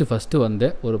ஃபஸ்ட்டு வந்து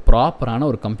ஒரு ப்ராப்பரான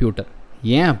ஒரு கம்ப்யூட்டர்.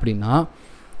 ஏன் அப்படின்னா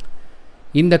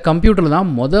இந்த கம்ப்யூட்டரில் தான்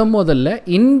முதல்ல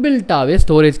இன்பில்ட்டாகவே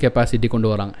ஸ்டோரேஜ் கெப்பாசிட்டி கொண்டு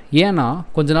வராங்க. ஏன்னா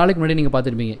கொஞ்ச நாளைக்கு முன்னாடி நீங்கள்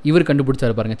பார்த்துருப்பீங்க, இவர்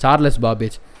கண்டுபிடிச்சாரு பாருங்கள், சார்லஸ்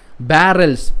பாபேஜ்.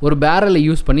 பேரல்ஸ், ஒரு பேரலை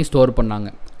யூஸ் பண்ணி ஸ்டோர் பண்ணாங்க,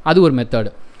 அது ஒரு மெத்தடு.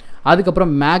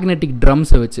 அதுக்கப்புறம் மேக்னெட்டிக்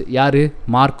ட்ரம்ஸை வச்சு யார்,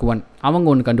 மார்க் 1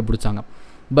 அவங்க ஒன்று கண்டுபிடிச்சாங்க.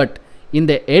 பட்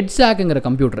இந்த எட்ஸாக்குங்கிற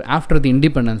கம்ப்யூட்டர் ஆஃப்டர் தி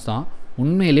இண்டிபெண்டன்ஸ் தான்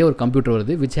உண்மையிலேயே ஒரு கம்ப்யூட்டர்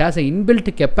வருது which has a inbuilt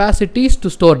capacities to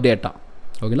store data.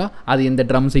 ஓகேங்களா, அது எந்த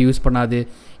ட்ரம்ஸை யூஸ் பண்ணாது,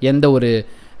 எந்த ஒரு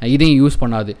இதையும் யூஸ்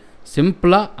பண்ணாது.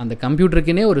 சிம்பிளாக அந்த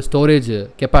கம்ப்யூட்டருக்குனே ஒரு ஸ்டோரேஜ்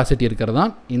கெப்பாசிட்டி இருக்கிறது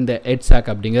தான் இந்த எட்ஸாக்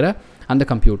அப்படிங்கிற அந்த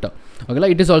கம்ப்யூட்டர். ஓகேங்களா,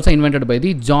 it is also invented by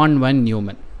the John when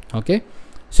Neumann. Okay,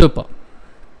 super.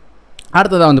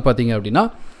 அடுத்ததாக வந்து பார்த்தீங்க அப்படின்னா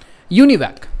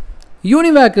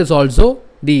யூனிவேக் இஸ் ஆல்சோ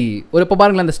தி ஒரு இப்போ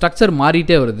பாருங்களேன், அந்த ஸ்ட்ரக்சர்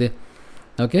மாறிட்டே வருது.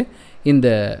 ஓகே, இந்த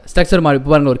ஸ்ட்ரக்சர் மாறி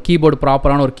இப்போ பாருங்கள், ஒரு கீபோர்டு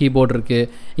ப்ராப்பரான ஒரு கீபோர்டு இருக்குது.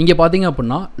 இங்கே பார்த்தீங்க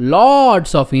அப்படின்னா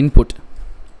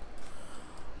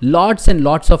lots and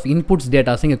lots of inputs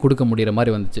datas இங்கே கொடுக்க முடிகிற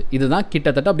மாதிரி வந்துச்சு. இதுதான்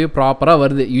கிட்டத்தட்ட அப்படியே ப்ராப்பராக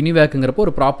வருது. யூனிவேக்குங்கிறப்போ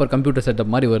ஒரு ப்ராப்பர் கம்ப்யூட்டர்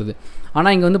செட்டப் மாதிரி வருது.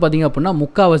 ஆனால் இங்கே வந்து பார்த்திங்க அப்படின்னா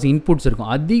முக்கால்வாசி இன்புட்ஸ் இருக்கும்.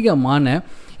 அதிகமான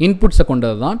இன்புட்ஸை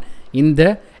கொண்டது தான் இந்த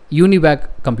யூனிவேக்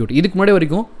கம்ப்யூட்டர். இதுக்கு முன்னாடி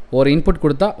வரைக்கும் ஒரு இன்புட்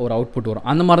கொடுத்தா ஒரு அவுட்புட் வரும்,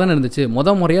 அந்த மாதிரி தான் இருந்துச்சு.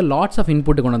 முறையாக லாட்ஸ் ஆஃப்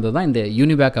இன்புட் கொண்டு வந்தது தான் இந்த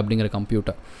யூனிவேக் அப்படிங்கிற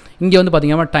கம்ப்யூட்டர். இங்கே வந்து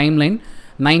பார்த்திங்கன்னா டைம் லைன்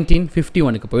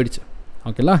 1951 போயிடுச்சு.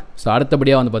 ஓகேங்களா, ஸோ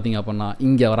அடுத்தபடியாக வந்து பார்த்திங்க அப்படின்னா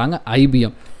இங்கே வராங்க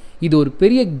ஐபிஎம். இது ஒரு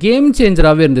பெரிய கேம்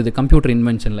சேஞ்சராகவே இருந்தது கம்ப்யூட்டர்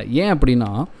இன்வென்ஷனில். ஏன் அப்படின்னா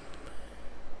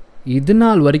இது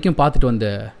நாள் வரைக்கும் பார்த்துட்டு வந்த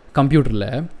கம்ப்யூட்டரில்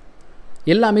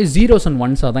எல்லாமே 0s and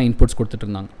 1s தான் இன்புட்ஸ் கொடுத்துட்டு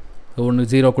இருந்தாங்க. ஒன்று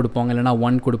 0 கொடுப்பாங்க, இல்லைனா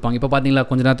 1 கொடுப்பாங்க. இப்போ பார்த்தீங்களா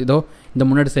கொஞ்ச நேரத்து இதோ இந்த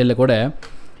முன்னாடி சைடில் கூட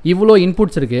இவ்வளோ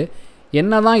இன்புட்ஸ் இருக்குது.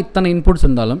 என்ன தான் இத்தனை இன்புட்ஸ்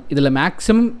இருந்தாலும் இதில்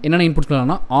மேக்ஸிமம் என்னென்ன இன்புட்ஸ்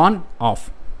சொல்லலாம்னா ஆன் ஆஃப்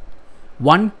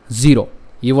 1 0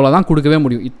 இவ்வளோ தான் கொடுக்கவே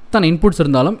முடியும். இத்தனை இன்புட்ஸ்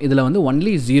இருந்தாலும் இதில் வந்து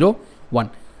ஒன்லி 0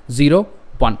 1 0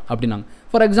 1 அப்படின்னாங்க.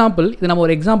 ஃபார் எக்ஸாம்பிள் இது நம்ம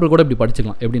ஒரு எக்ஸாம்பிள் கூட இப்படி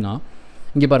படிச்சுக்கலாம். எப்படின்னா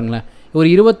இங்கே பாருங்களேன், ஒரு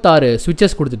 26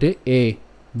 ஸ்விட்சஸ் கொடுத்துட்டு A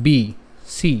B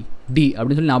C D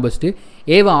அப்படின்னு சொல்லி ஞாபகம் வச்சுட்டு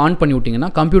ஏவை ஆன் பண்ணி விட்டிங்கன்னா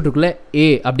கம்ப்யூட்டருக்குள்ளே A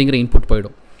அப்படிங்கிற இன்புட்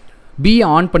போயிடும். பியை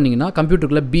ஆன் பண்ணிங்கன்னா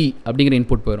கம்ப்யூட்டருக்குள்ளே B அப்படிங்கிற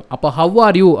இன்புட் போயிடும். அப்போ ஹவ்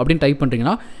ஆர் யூ அப்படின்னு டைப்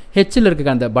பண்ணுறீங்கன்னா ஹெச்சில்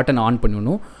இருக்க அந்த பட்டனை ஆன்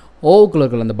பண்ணிடணும், ஓவுக்குள்ள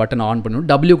இருக்கிற அந்த பட்டனை ஆன் பண்ணணும்,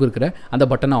 டபிள்யூக்கு இருக்கிற அந்த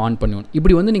பட்டனை ஆன் பண்ணணும்.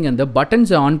 இப்படி வந்து நீங்கள் அந்த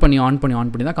பட்டன்ஸை ஆன் பண்ணி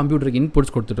தான் கம்ப்யூட்டருக்கு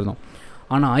இன்புட்ஸ் கொடுத்துட்டு இருந்தோம்.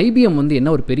 ஆனால் ஐபிஎம் வந்து என்ன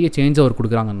ஒரு பெரிய சேஞ்ச் அவர்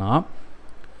கொடுக்குறாங்கன்னா,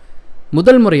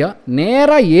 முதல் முறையாக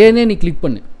நேராக ஏனே நீ கிளிக்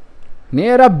பண்ணு,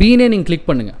 நேராக பீனே நீங்கள் கிளிக்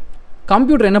பண்ணுங்கள்,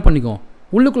 கம்ப்யூட்டர் என்ன பண்ணிக்கும்,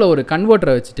 உள்ளுக்குள்ளே ஒரு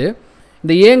கன்வெர்ட்டரை வச்சுட்டு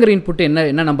இந்த ஏங்கிற இன்புட்டு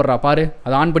என்ன நம்பர்ரா பாரு,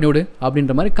 அதை ஆன் பண்ணி விடு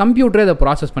அப்படின்ற மாதிரி கம்ப்யூட்டரே அதை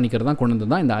ப்ராசஸ் பண்ணிக்கிறது தான் கொண்டு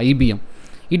வந்தது தான் இந்த IBM.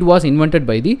 It was invented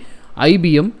by the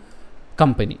IBM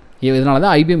company. இதனால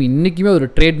தான் ஐபிஎம் இன்றைக்குமே ஒரு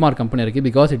ட்ரேட்மார்க் கம்பெனி இருக்குது.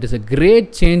 Because it is a great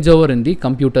change over in the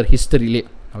computer ஹிஸ்டரியிலே.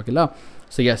 ஓகேங்களா,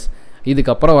 ஸோ எஸ்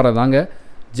இதுக்கப்புறம் வரதாங்க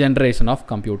ஜென்ரேஷன் ஆஃப்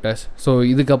கம்ப்யூட்டர்ஸ். ஸோ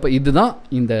இதுதான்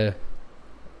இந்த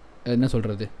என்ன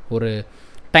சொல்கிறது, ஒரு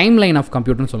டைம் லைன் ஆஃப்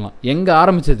கம்ப்யூட்டர்னு சொல்லலாம். எங்கே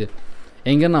ஆரம்பித்தது,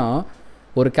 எங்கன்னா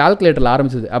ஒரு கால்குலேட்டரில்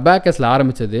ஆரம்பித்தது, அபாக்கஸில்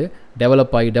ஆரம்பித்தது,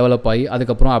 டெவலப் ஆகி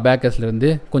அதுக்கப்புறம் அபாக்கஸ்லேருந்து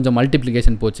கொஞ்சம்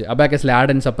மல்டிப்ளிகேஷன் போச்சு. அபாக்கஸில்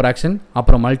ஆட் அண்ட் சப்ராக்ஷன்,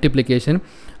 அப்புறம் மல்டிப்ளிகேஷன்,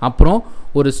 அப்புறம்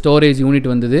ஒரு ஸ்டோரேஜ் யூனிட்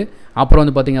வந்தது. அப்புறம்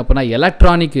வந்து பார்த்திங்க அப்படின்னா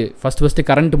எலக்ட்ரானிக்கு ஃபஸ்ட்டு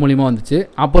கரண்ட் மூலிமா வந்துச்சு.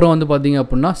 அப்புறம் வந்து பார்த்திங்க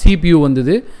அப்படின்னா சிபியூ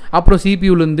வந்தது. அப்புறம்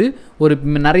சிபியூலேருந்து ஒரு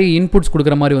நிறைய இன்புட்ஸ்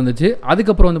கொடுக்குற மாதிரி வந்துச்சு.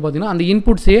 அதுக்கப்புறம் வந்து பார்த்திங்கன்னா அந்த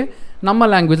இன்புட்ஸே நம்ம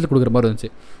லாங்குவேஜில் கொடுக்குற மாதிரி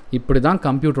வந்துச்சு. இப்படி தான்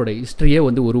கம்ப்யூட்டரோட ஹிஸ்ட்ரியே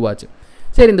வந்து உருவாச்சு.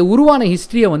 சரி, இந்த உருவான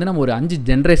ஹிஸ்ட்ரியை வந்து நம்ம ஒரு 5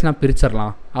 ஜென்ரேஷனாக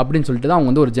பிரிச்சிடலாம் அப்படின்னு சொல்லிட்டு தான் அவங்க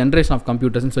வந்து ஒரு ஜென்ரேஷன் ஆஃப்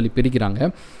கம்ப்யூட்டர்ஸ்னு சொல்லி பிரிக்கிறாங்க.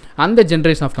 அந்த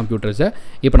ஜென்ரேஷன் ஆஃப் கம்ப்யூட்டர்ஸை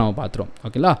இப்போ நம்ம பார்த்துருவோம்.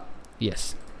 ஓகேங்களா, எஸ்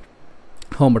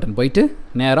ஹோம் பட்டன் போயிட்டு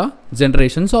நேராக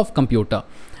ஜென்ரேஷன்ஸ் ஆஃப் கம்ப்யூட்டர்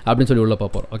அப்படின்னு சொல்லி உள்ளே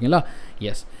பார்ப்போம். ஓகேங்களா,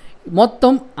 எஸ்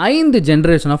மொத்தம் 5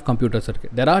 ஜென்ரேஷன் ஆஃப் கம்ப்யூட்டர்ஸ்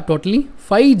இருக்குது. There are totally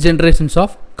 5 generations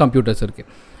of computers இருக்குது.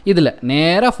 இதில்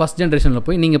நேராக ஃபஸ்ட் ஜென்ரேஷனில்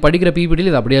போய் நீங்கள் படிக்கிற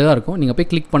பிபிடியில் இது அப்படியே தான் இருக்கும், நீங்கள்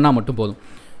போய் கிளிக் பண்ணால் மட்டும் போதும்.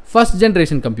 ஃபஸ்ட்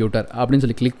ஜென்ரேஷன் கம்ப்யூட்டர் அப்படின்னு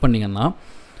சொல்லி கிளிக் பண்ணிங்கன்னா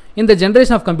இந்த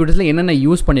ஜென்ரேஷன் ஆஃப் கம்ப்யூட்டர்ஸில் என்னென்ன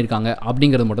யூஸ் பண்ணியிருக்காங்க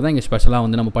அப்படிங்கிறது மட்டும் தான் இங்கே ஸ்பெஷலாக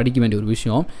வந்து நம்ம படிக்க வேண்டிய ஒரு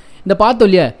விஷயம். இந்த பார்த்தோம்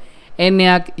இல்லையா,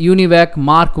 ENIAC, யூனிவேக்,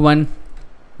 மார்க் 1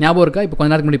 ஞாபகம் இருக்கா? இப்போ கொஞ்ச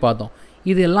நேரத்துக்கு முன்னாடி பார்த்தோம்.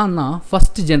 இது எல்லாம் தான்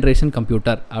ஃபஸ்ட் ஜென்ரேஷன்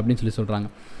கம்ப்யூட்டர் அப்படின்னு சொல்லி சொல்கிறாங்க.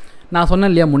 நான்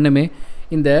சொன்னேன் இல்லையா முன்னமே,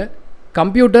 இந்த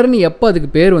கம்ப்யூட்டர்னு எப்போ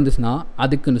அதுக்கு பேர் வந்துச்சுன்னா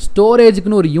அதுக்கு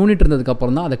ஸ்டோரேஜுக்குன்னு ஒரு யூனிட்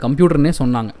இருந்ததுக்கப்புறம் தான் அதை கம்ப்யூட்டர்னே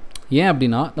சொன்னாங்க. ஏன்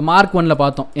அப்படின்னா இந்த மார்க் 1ல்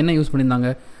பார்த்தோம் என்ன யூஸ் பண்ணியிருந்தாங்க,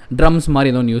 ட்ரம்ஸ் மாதிரி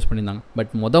ஏதோ ஒன்று யூஸ் பண்ணியிருந்தாங்க. பட்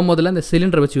முதல்ல இந்த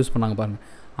சிலிண்டரை வச்சு யூஸ் பண்ணாங்க பாருங்கள்.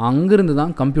 அங்கேருந்து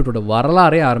தான் கம்ப்யூட்டரோட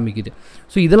வரலாறே ஆரம்பிக்குது.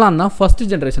 ஸோ இதெல்லாம் தான் ஃபஸ்ட்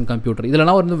ஜென்ரேஷன் கம்ப்யூட்டர்.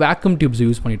 இதெல்லாம் வந்து வேக்யூம் டியூப்ஸ்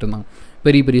யூஸ் பண்ணிகிட்டு இருந்தாங்க.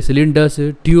 பெரிய பெரிய சிலிண்டர்ஸு,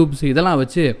 டியூப்ஸ் இதெல்லாம்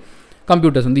வச்சு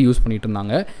கம்ப்யூட்டர்ஸ் வந்து யூஸ் பண்ணிகிட்டு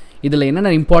இருந்தாங்க. இதில்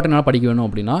என்னென்ன இம்பார்ட்டண்ட்டாக படிக்க வேணும்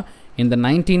அப்படின்னா இந்த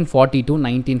 1940 to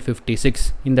 1956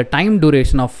 இந்த டைம்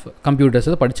டூரேஷன் ஆஃப்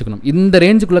கம்ப்யூட்டர்ஸை படிச்சுக்கணும். இந்த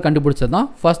ரேஞ்சுக்குள்ளே கண்டுபிடிச்சது தான்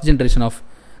ஃபஸ்ட் ஜென்ரேஷன் ஆஃப்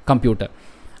கம்ப்யூட்டர்.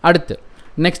 அடுத்து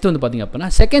நெக்ஸ்ட் வந்து பார்த்திங்க அப்படின்னா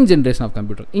செகண்ட் ஜென்ரேஷன் ஆஃப்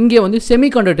கம்ப்யூட்டர். இங்கே வந்து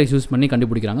செமிகண்டக்டர்ஸ் யூஸ் பண்ணி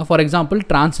கண்டுபிடிக்கிறாங்க. For example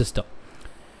transistor.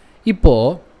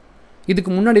 இப்போது இதுக்கு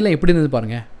முன்னாடிலாம் எப்படி இருந்தது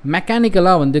பாருங்கள்,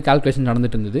 மெக்கானிக்கலாக வந்து கால்குலேஷன்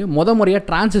நடந்துட்டு இருந்தது. முறையாக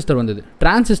டிரான்சிஸ்டர் வந்தது.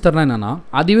 டிரான்சிஸ்டர்னால் என்னென்னா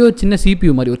அதுவே ஒரு சின்ன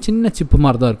CPU மாதிரி ஒரு சின்ன சிப்பு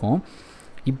மாதிரி தான் இருக்கும்.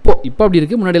 இப்போ அப்படி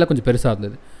இருக்குது, முன்னாடியெல்லாம் கொஞ்சம் பெருசாக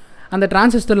இருந்தது. அந்த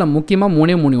டிரான்சிஸ்டரில் முக்கியமாக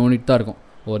 3 யூனிட் தான் இருக்கும்.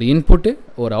 ஒரு இன்புட்டு,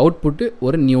 ஒரு அவுட்புட்டு,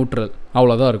 ஒரு நியூட்ரல்,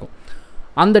 அவ்வளோதான் இருக்கும்.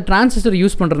 அந்த டிரான்சிஸ்டர்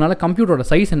யூஸ் பண்ணுறதுனால கம்ப்யூட்டரோட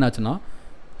சைஸ் என்னாச்சுன்னா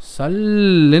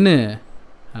சல்லுன்னு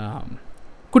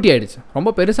குட்டி ஆகிடுச்சு. ரொம்ப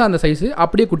பெருசாக அந்த சைஸு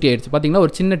அப்படியே குட்டி ஆகிடுச்சு. பார்த்திங்கன்னா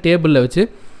ஒரு சின்ன டேபிளில் வச்சு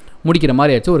முடிக்கிற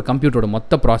மாதிரி ஆச்சு ஒரு கம்ப்யூட்டரோட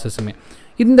மொத்த ப்ராசஸுமே.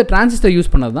 இந்த டிரான்சிஸ்டர்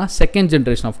யூஸ் பண்ணது தான் செகண்ட்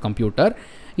ஜென்ரேஷன் ஆஃப் கம்ப்யூட்டர்.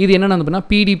 இது என்னென்னு வந்து பார்த்தீங்கன்னா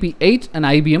PDP-8 அண்ட்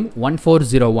IBM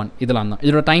 1401 இதெல்லாம் தான்.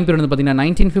 இதோட டைம் பீரியட் வந்து பார்த்திங்கன்னா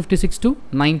 1956 to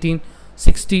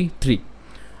 1963.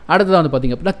 அடுத்ததாக வந்து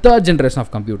பார்த்திங்க அப்படின்னா தேர்ட் ஜென்ரேஷன்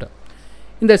ஆஃப் கம்ப்யூட்டர்.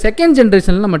 இந்த செகண்ட்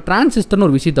ஜென்ரேஷனில் நம்ம டிரான்சிஸ்டர்னு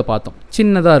ஒரு விஷயத்தை பார்த்தோம்,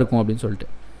 சின்னதாக இருக்கும் அப்படின்னு சொல்லிட்டு.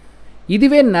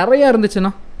 இதுவே நிறையா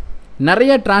இருந்துச்சுன்னா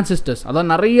நிறைய டிரான்சிஸ்டர்ஸ், அதாவது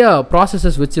நிறைய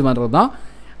ப்ராசஸஸ் வச்சு வர்றது தான்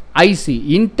ஐசி,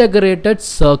 இன்டகிரேட்டட்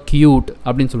சர்க்கியூட்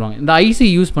அப்படின்னு சொல்லுவாங்க. இந்த ஐசி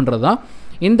யூஸ் பண்ணுறது தான்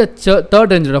இந்த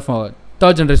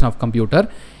தேர்ட் ஜென்ரேஷன் ஆஃப் கம்ப்யூட்டர்.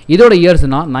 இதோட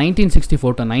இயர்ஸ்னால்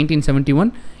 1964 to 1971.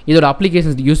 இதோட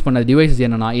அப்ளிகேஷன்ஸ் யூஸ் பண்ண டிவைசஸ்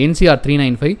என்னென்னா NCR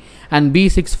 395 அண்ட்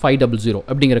B6500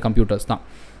 அப்படிங்கிற கம்ப்யூட்டர்ஸ் தான்.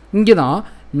 இங்கே தான்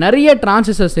நிறைய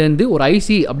டிரான்சிஸ்டர் சேர்ந்து ஒரு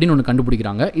ஐசி அப்படின்னு ஒன்று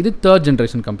கண்டுபிடிக்கிறாங்க. இது தேர்ட்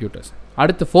ஜென்ரேஷன் கம்ப்யூட்டர்ஸ்.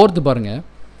 அடுத்து ஃபோர்த்து பாருங்கள்,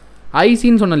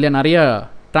 ஐசின்னு சொன்ன இல்லையா, நிறைய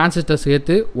டிரான்சிஸ்டர்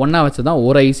சேர்த்து ஒன்றா வச்சு தான்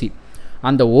ஒரு ஐசி.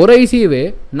 அந்த ஒரு ஐசியவே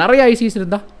நிறைய ஐசிஸ்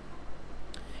இருந்தால்,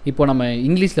 இப்போ நம்ம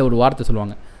இங்கிலீஷில் ஒரு வார்த்தை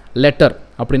சொல்லுவாங்க லெட்டர்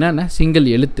அப்படின்னா என்ன, சிங்கிள்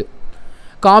எழுத்து.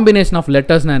 காம்பினேஷன் ஆஃப்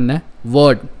லெட்டர்ஸ்னால் என்ன,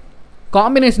 வேர்ட்.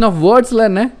 காம்பினேஷன் ஆஃப் வேர்ட்ஸில்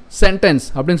என்ன, சென்டென்ஸ்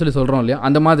அப்படின்னு சொல்கிறோம் இல்லையா.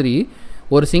 அந்த மாதிரி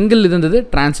ஒரு சிங்கிள் இருந்தது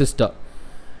டிரான்சிஸ்டர்.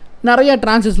 நிறைய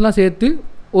டிரான்சிஸ்டர்லாம் சேர்த்து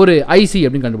ஒரு ஐசி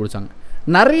அப்படின்னு கண்டுபிடிச்சாங்க.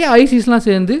 நிறைய ஐசிஸ்லாம்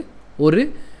சேர்ந்து ஒரு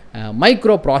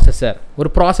மைக்ரோ ப்ராசஸர், ஒரு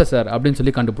ப்ராசஸர் அப்படின்னு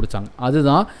சொல்லி கண்டுபிடிச்சாங்க.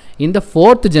 அதுதான் இந்த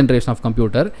ஃபோர்த் ஜென்ரேஷன் ஆஃப்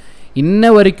கம்ப்யூட்டர். இன்ன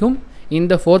வரைக்கும்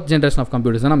இந்த ஃபோர்த் ஜென்ரேஷன் ஆஃப்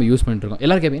கம்ப்யூட்டர்ஸ் தான் நம்ம யூஸ் பண்ணிட்டுருக்கோம்.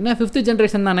 எல்லாரும் கேட்பேன், என்ன ஃபிஃப்த்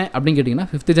ஜென்ரேஷன் தானே அப்படின்னு கேட்டிங்கன்னா,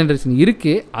 ஃபிஃப்த் ஜென்ரேஷன்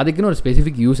இருக்குது, அதுக்குன்னு ஒரு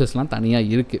ஸ்பெசிஃபிக் யூசஸ்லாம்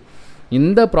தனியாக இருக்குது.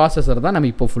 இந்த ப்ராசஸர் தான் நம்ம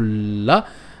இப்போ ஃபுல்லாக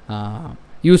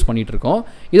யூஸ் பண்ணிகிட்ருக்கோம்.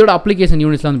 இதோட அப்ளிகேஷன்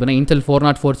யூனிட்ஸ்லாம் வந்து பார்த்தீங்கன்னா இன்டெல்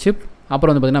 404 சிப்,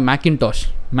 அப்புறம் வந்து பார்த்திங்கன்னா மேக்கின்டாஷ்,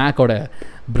 மேக்கோட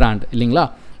பிராண்ட் இல்லைங்களா,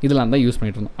 இதெல்லாம் தான் யூஸ்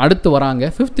பண்ணிகிட்டு இருந்தோம். அடுத்து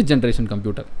வராங்க ஃபிஃப்த் ஜென்ரேஷன்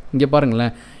கம்ப்யூட்டர். இங்கே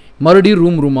பாருங்களேன்,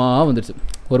 மறுபடியும் ரூமாக வந்துடுச்சு.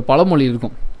 ஒரு பழமொழி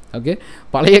இருக்கும், ஓகே,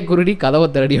 பழைய குருடி கதவை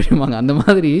திரடி அப்படிம்பாங்க. அந்த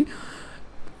மாதிரி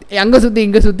அங்கே சுற்றி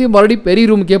இங்கே சுற்றி மறுபடியும் பெரிய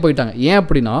ரூமுக்கே போயிட்டாங்க. ஏன்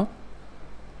அப்படின்னா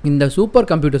இந்த சூப்பர்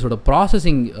கம்ப்யூட்டர்ஸோட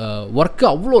ப்ராசஸிங் ஒர்க்கு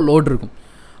அவ்வளோ லோட் இருக்கும்.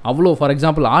 அவ்வளோ, ஃபார்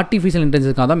எக்ஸாம்பிள் ஆர்டிஃபிஷியல்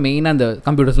இன்டெலிஜென்ஸ்க்காக தான் மெயினாக இந்த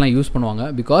கம்ப்யூட்டர்ஸ்லாம் யூஸ் பண்ணுவாங்க.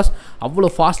 பிகாஸ் அவ்வளோ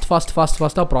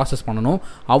ஃபாஸ்ட்டாக ப்ராசஸ் பண்ணணும்,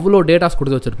 அவ்வளோ டேட்டாஸ்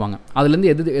கொடுத்து வச்சுருப்பாங்க. அதுலேருந்து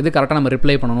எது கரெக்டாக நம்ம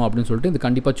ரிப்ளை பண்ணணும் அப்படின்னு சொல்லிட்டு இது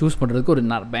கண்டிப்பாக சூஸ் பண்ணுறதுக்கு ஒரு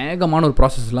வேகமான ஒரு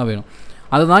ப்ராசஸ்லாம் வேணும்.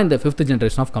 அதுதான் இந்த ஃபிஃப்த்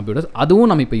ஜென்ரேஷன் ஆஃப் கம்ப்யூட்டர்ஸ். அதுவும்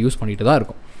நம்ம இப்போ யூஸ் பண்ணிட்டு தான்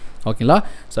இருக்கோம். ஓகேங்களா.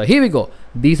 So here we go,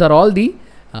 these are all the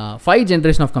 5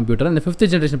 generation of computer. இந்த fifth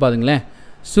generation பார்த்தீங்களேன்,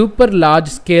 super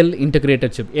large scale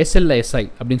integrated chip, SLSI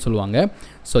அப்படின்னு சொல்லுவாங்க.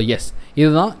 ஸோ எஸ்,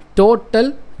 இதுதான் டோட்டல்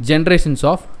ஜென்ரேஷன்ஸ்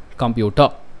ஆஃப்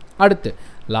கம்ப்யூட்டர். அடுத்து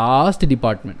last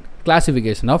department,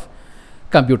 classification of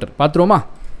computer பார்த்துருவோமா.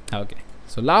 Okay,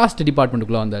 so last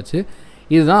டிபார்ட்மெண்ட்டுக்குள்ளே வந்தாச்சு.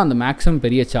 இதுதான் அந்த maximum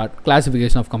பெரிய chart,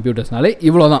 classification of கம்ப்யூட்டர்ஸ்னாலே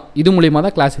இவ்வளோ தான். இது மூலிமா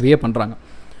தான் கிளாஸிஃபையே பண்ணுறாங்க.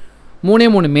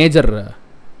 3 மேஜர்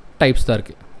டைப்ஸ் தான்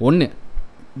இருக்குது. ஒன்று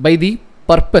பை தி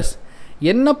பர்பஸ்,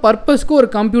 என்ன பர்பஸ்க்கு ஒரு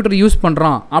கம்ப்யூட்டர் யூஸ்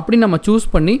பண்ணுறான் அப்படின்னு நம்ம சூஸ்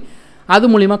பண்ணி அது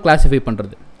மூலிமா கிளாஸிஃபை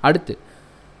பண்ணுறது. அடுத்து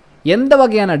எந்த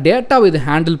வகையான டேட்டாவை இது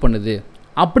ஹேண்டில் பண்ணுது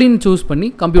அப்படின்னு சூஸ் பண்ணி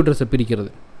கம்ப்யூட்டர்ஸை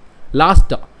பிரிக்கிறது.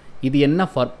 லாஸ்ட்டாக இது என்ன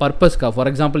பர்பஸ்க்கா, ஃபார்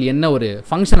எக்ஸாம்பிள் என்ன ஒரு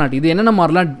ஃபங்க்ஷனாலிட்டி, இது என்னென்ன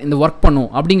மாதிரிலாம் இந்த ஒர்க் பண்ணும்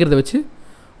அப்படிங்கிறத வச்சு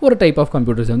ஒரு டைப் ஆஃப்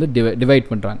கம்ப்யூட்டர்ஸ் வந்து டிவைட்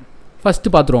பண்ணுறாங்க.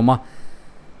 First பார்த்துருவோமா,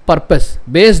 purpose,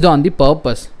 based on the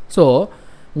purpose. So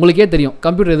உங்களுக்கே தெரியும்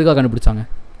கம்ப்யூட்டர் எதுக்காக கண்டுபிடிச்சாங்க.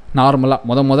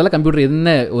 நார்மலாக முதல்ல கம்ப்யூட்டர்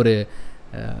என்ன ஒரு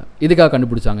இதுக்காக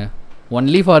கண்டுபிடிச்சாங்க,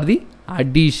 only for the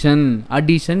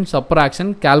addition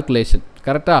subtraction calculation,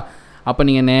 கரெக்டாக. அப்போ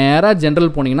நீங்கள் நேராக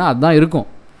ஜென்ரல் போனீங்கன்னா அதுதான் இருக்கும்.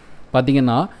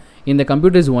 பார்த்தீங்கன்னா இந்த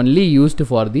computer is only used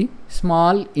for the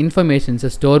small இன்ஃபர்மேஷன்ஸை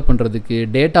store பண்ணுறதுக்கு,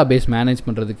 டேட்டா பேஸ் மேனேஜ்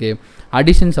பண்ணுறதுக்கு,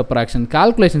 அடிஷன் சப்ராக்ஷன்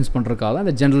கால்குலேஷன்ஸ் பண்ணுறதுக்காக தான்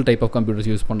இந்த general type of computers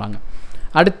use பண்ணாங்க.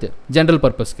 அடுத்து ஜென்ரல்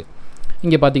பர்பஸ்க்கு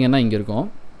இங்கே பார்த்தீங்கன்னா இங்கே இருக்கும்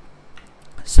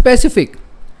ஸ்பெசிஃபிக்.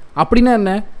 அப்படின்னா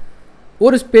என்ன,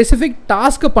 ஒரு ஸ்பெசிஃபிக்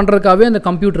டாஸ்க்கை பண்ணுறதுக்காகவே அந்த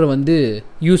கம்ப்யூட்டரை வந்து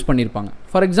யூஸ் பண்ணியிருப்பாங்க.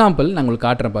 ஃபார் எக்ஸாம்பிள் நான் உங்களுக்கு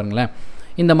காட்டுறேன் பாருங்களேன்,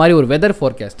 இந்த மாதிரி ஒரு வெதர்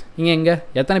ஃபோர்காஸ்ட் எங்கே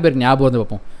எத்தனை பேருக்கு ஞாபகம் வந்து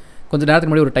பார்ப்போம். கொஞ்சம்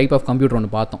நேரத்துக்கு முன்னாடி ஒரு டைப் ஆஃப் கம்ப்யூட்டர்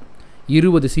ஒன்று பார்த்தோம்,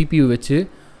 20 CPU வச்சு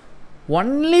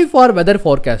ஒன்லி ஃபார் வெதர்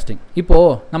ஃபோர்காஸ்டிங்.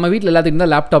 இப்போது நம்ம வீட்டில் எல்லாத்துக்கும்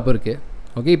தான் லேப்டாப் இருக்குது.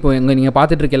 ஓகே, இப்போ நீங்கள்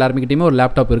பார்த்துட்டு இருக்க எல்லாருமே கிட்டேயுமே ஒரு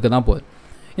லேப்டாப் இருக்க தான் போகுது.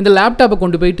 இந்த லேப்டாப்பை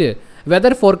கொண்டு போயிட்டு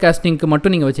வெதர் ஃபோர்காஸ்டிங்க்கு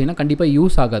மட்டும் நீங்கள் வச்சிங்கன்னா கண்டிப்பாக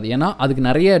யூஸ் ஆகாது. ஏன்னா அதுக்கு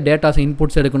நிறைய டேட்டாஸ்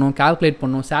இன்புட்ஸ் எடுக்கணும், கால்குலேட்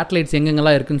பண்ணணும், சேட்டலைட்ஸ்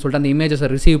எங்கெங்கெல்லாம் இருக்குன்னு சொல்லிட்டு அந்த இமேஜஸை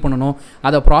ரிசீவ் பண்ணணும்,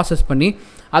 அதை ப்ராசஸ் பண்ணி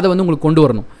அதை வந்து உங்களுக்கு கொண்டு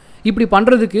வரணும். இப்படி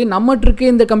பண்ணுறதுக்கு நம்மகிட்ட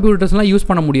இந்த கம்ப்யூட்டர்ஸ்லாம் யூஸ்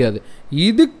பண்ண முடியாது.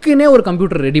 இதுக்குன்னே ஒரு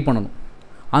கம்ப்யூட்டர் ரெடி பண்ணணும்.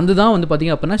 அதுதான் வந்து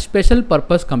பார்த்திங்க அப்படின்னா ஸ்பெஷல்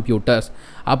பர்பஸ் கம்ப்யூட்டர்ஸ்.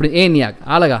 அப்படி ஏனியாக்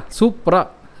அழகா சூப்பராக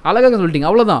அழகாக சொல்லிட்டீங்க.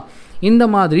 அவ்வளோதான். இந்த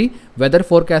மாதிரி வெதர்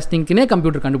ஃபோர்காஸ்டிங்க்குனே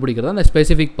கம்ப்யூட்டர் கண்டுபிடிக்கிறது அந்த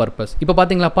ஸ்பெசிஃபிக் பர்பஸ். இப்போ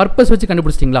பார்த்தீங்களா, பர்பஸ் வச்சு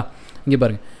கண்டுபிடிச்சிட்டிங்களா? இங்கே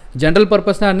பாருங்கள், ஜென்ரல்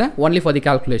பர்பஸ்னால் என்ன? Only for the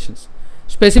calculations.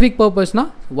 Specific பர்பஸ்னால்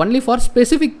only for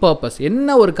specific purpose,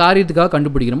 என்ன ஒரு காரியத்துக்காக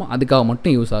கண்டுபிடிக்கிறோமோ அதுக்காக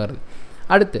மட்டும் யூஸ் ஆகிறது.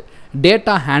 அடுத்து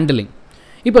டேட்டா ஹேண்டிலிங்.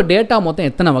 இப்போ டேட்டா மொத்தம்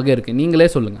எத்தனை வகை இருக்குது நீங்களே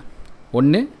சொல்லுங்கள்.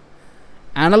 ஒன்று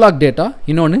அனலாக் டேட்டா,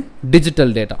 இன்னொன்று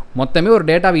டிஜிட்டல் டேட்டா. மொத்தமே ஒரு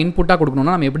டேட்டாவை இன்புட்டாக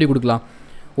கொடுக்கணுன்னா நம்ம எப்படி கொடுக்கலாம்?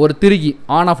 ஒரு திருகி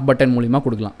ஆன் ஆஃப் பட்டன் மூலிமா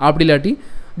கொடுக்கலாம். அப்படி இல்லாட்டி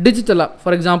டிஜிட்டலாக,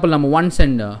 ஃபார் எக்ஸாம்பிள் நம்ம ஒன்ஸ்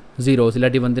அண்ட் ஜீரோஸ்,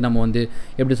 இல்லாட்டி வந்து நம்ம வந்து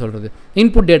எப்படி சொல்கிறது,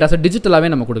 இன்புட் டேட்டாஸை டிஜிட்டலாகவே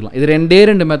நம்ம கொடுக்கலாம். இது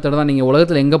ரெண்டு மெத்தட் தான். நீங்கள்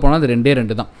உலகத்தில் எங்கே போனால் அது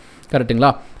ரெண்டு தான்.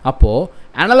 கரெக்டுங்களா? அப்போது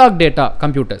analogue data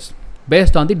computers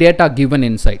based on the data given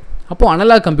inside. அப்போது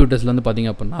அனலாக் கம்ப்யூட்டர்ஸில் வந்து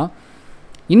பார்த்திங்க அப்படின்னா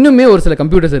இன்னுமே ஒரு சில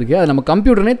கம்ப்யூட்டர்ஸ் இருக்குது, அது நம்ம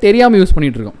கம்ப்யூட்டர்னே தெரியாமல் யூஸ்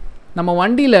பண்ணிகிட்ருக்கோம். நம்ம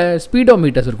வண்டியில் ஸ்பீடோ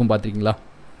மீட்டர்ஸ் இருக்கும் பார்த்துருக்கீங்களா?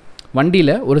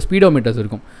 வண்டியில் ஒரு ஸ்பீடோ மீட்டர்ஸ்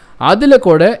இருக்கும். அதில்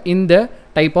கூட இந்த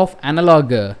டைப் ஆஃப்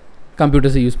அனலாக்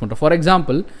கம்ப்யூட்டர்ஸை யூஸ் பண்ணுறோம். ஃபார்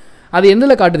எக்ஸாம்பிள் அது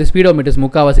எதில் காட்டுது ஸ்பீடோ மீட்டர்ஸ்?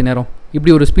 முக்கால்வாசி நேரம்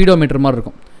இப்படி ஒரு ஸ்பீடோ மீட்டர் மாதிரி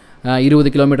இருக்கும். 20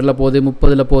 கிலோமீட்டரில் போகுது,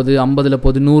 30 போகுது, 50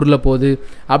 போகுது, 100 போகுது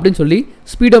அப்படின்னு சொல்லி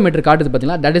ஸ்பீடோ மீட்டர் காட்டுது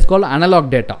பார்த்தீங்களா? That is called analogue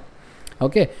data.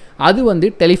 Okay, அது வந்து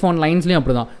டெலிஃபோன் லைன்ஸ்லேயும்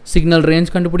அப்படி தான். சிக்னல்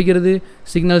ரேஞ்ச் கண்டுபிடிக்கிறது,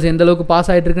 சிக்னல்ஸ் எந்த அளவுக்கு பாஸ்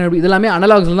ஆகிட்டு இருக்கு, இதெல்லாமே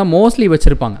அனலாக்ஸில் தான் மோஸ்ட்லி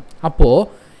வச்சுருப்பாங்க.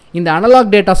 அப்போது இந்த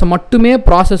அனலாக் டேட்டாஸை மட்டுமே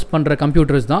ப்ராசஸ் பண்ணுற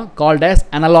கம்ப்யூட்டர்ஸ் தான் கால்ட் ஆஸ்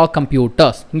அனலாக்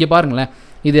கம்ப்யூட்டர்ஸ். இங்கே பாருங்களேன்,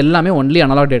 இது எல்லாமே ஒன்லி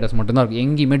அனலாக் டேட்டாஸ் மட்டும்தான் இருக்குது,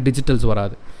 எங்கேயுமே டிஜிட்டல்ஸ்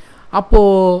வராது.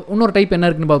 அப்போது இன்னொரு டைப் என்ன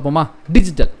இருக்குன்னு பார்ப்போமா?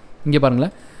 டிஜிட்டல். இங்கே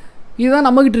பாருங்களேன், இதுதான்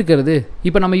நம்மகிட்ட இருக்கிறது.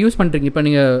 இப்போ நம்ம யூஸ் பண்ணுறீங்க, இப்போ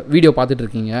நீங்கள் வீடியோ பார்த்துட்டு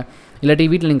இருக்கீங்க, இல்லாட்டி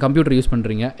வீட்டில் நீங்கள் கம்ப்யூட்டர் யூஸ்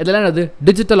பண்ணுறீங்க, இதெல்லாம் அது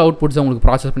டிஜிட்டல் அவுட்புட்ஸை உங்களுக்கு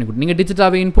ப்ராசஸ் பண்ணி கொடுத்து நீங்கள்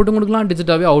டிஜிட்டலாகவே இன்புட்டும் கொடுக்கலாம்,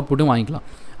 டிஜிட்டலாகவே அவுட்புட்டும் வாங்கிக்கலாம்.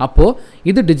 அப்போது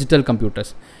இது டிஜிட்டல்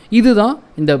கம்ப்யூட்டர்ஸ். இதுதான்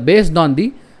இந்த based on the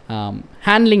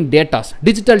handling datas.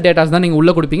 Digital datas தான் நீங்கள்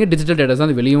உள்ளே கொடுப்பீங்க, டிஜிட்டல் டேட்டாஸ் தான்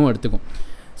அது வெளியும் எடுத்துக்கும்.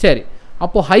 சரி,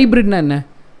 அப்போது ஹைப்ரிட்னா என்ன?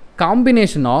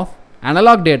 Combination of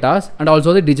analogue datas and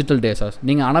also the digital datas.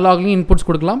 நீங்கள் அனலாக்லையும் இன்புட்ஸ்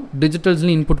கொடுக்கலாம்,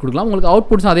 டிஜிட்டல்ஸ்லையும் இன்புட் கொடுக்கலாம். உங்களுக்கு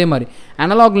அவுட்புட்ஸும் அதே மாதிரி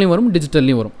அனலாக்லையும் வரும்,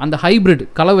 டிஜிட்டல்லையும் வரும். அந்த ஹைப்ரிட்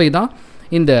கலவை தான்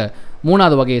இந்த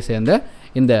மூணாவது வகையை சேர்ந்த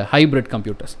இந்த ஹைப்ரிட்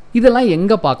கம்ப்யூட்டர்ஸ். இதெல்லாம்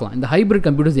எங்கே பார்க்கலாம்? இந்த ஹைப்ரிட்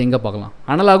கம்ப்யூட்டர்ஸ் எங்கே பார்க்கலாம்?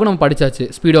 அனலாகும் நம்ம படித்தாச்சு,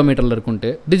 ஸ்பீடோமீட்டரில்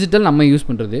இருக்குன்ட்டு. டிஜிட்டல் நம்ம யூஸ்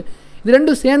பண்ணுறது. இது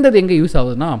ரெண்டும் சேர்ந்தது எங்கே யூஸ்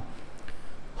ஆகுதுன்னா,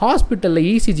 ஹாஸ்பிட்டலில்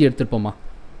இசிஜி எடுத்துருப்போமா?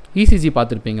 இசிஜி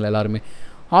பார்த்துருப்பீங்களா எல்லாருமே?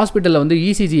 ஹாஸ்பிட்டலில் வந்து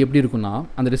இசிஜி எப்படி இருக்குன்னா,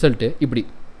 அந்த ரிசல்ட்டு இப்படி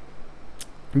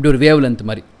ஒரு வேவ் லென்த்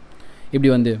மாதிரி இப்படி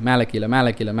வந்து மேலே கீழே மேலே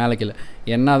கீழே மேலே கீழே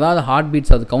என்ன தான் அது ஹார்ட்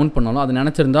பீட்ஸ் அது கவுண்ட் பண்ணாலும் அது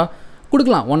நினச்சிருந்தா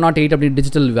கொடுக்கலாம் 108 அப்படி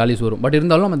டிஜிட்டல் வேல்யூஸ் வரும். பட்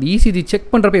இருந்தாலும் நம்ம அந்த இசிஜி செக்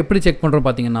பண்ணுறப்ப எப்படி செக் பண்ணுறோம்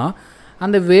பார்த்தீங்கன்னா,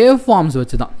 அந்த வேவ் ஃபார்ம்ஸ்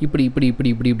வச்சு தான் இப்படி இப்படி இப்படி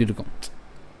இப்படி இப்படி இருக்கும்.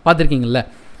 பார்த்துருக்கீங்கள?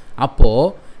 அப்போது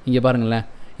இங்கே பாருங்களேன்,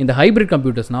 இந்த ஹைப்ரிட்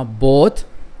கம்ப்யூட்டர்ஸ்னால் போத்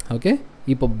ஓகே,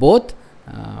 இப்போ போத்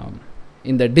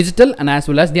இந்த digital and as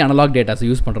well as the analogue டேட்டாஸை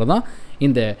use பண்ணுறது தான்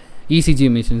இந்த இசிஜி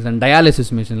மிஷின்ஸ் அண்ட்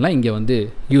டயாலிசிஸ் மிஷின்லாம் இங்கே வந்து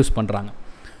யூஸ் பண்ணுறாங்க.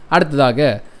 அடுத்ததாக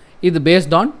இது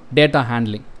பேஸ்ட் ஆன் டேட்டா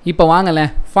ஹேண்ட்லிங். இப்போ வாங்கலேன்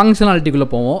ஃபங்க்ஷனாலிட்டிக்குள்ளே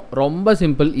போவோம். ரொம்ப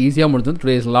சிம்பிள், ஈஸியாக முடிஞ்சது.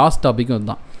 டுடேஸ் லாஸ்ட் டாப்பிக்கும்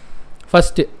தான்.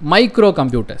 First micro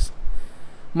computers.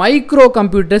 மைக்ரோ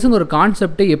கம்ப்யூட்டர்ஸ்னு ஒரு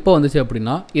கான்செப்டே எப்போ வந்துச்சு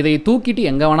அப்படின்னா, இதை தூக்கிட்டு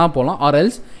எங்கே வேணால் போகலாம், ஆர்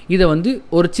எல்ஸ் இதை வந்து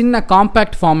ஒரு சின்ன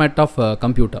compact format of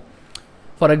computer.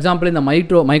 For example இந்த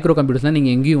மைக்ரோ கம்ப்யூட்டர்ஸ்லாம்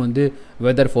நீங்கள் எங்கேயும் வந்து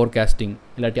வெதர் ஃபோர்காஸ்டிங்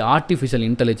இல்லாட்டி ஆர்டிஃபிஷியல்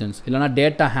இன்டெலிஜென்ஸ் இல்லைனா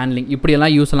டேட்டா ஹேண்ட்லிங்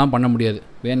இப்படியெல்லாம் யூஸ்லாம் பண்ண முடியாது.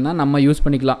 வேணுன்னா நம்ம யூஸ்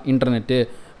பண்ணிக்கலாம், இன்டர்நெட்டு,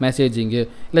 மெசேஜிங்கு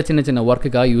இல்லை சின்ன சின்ன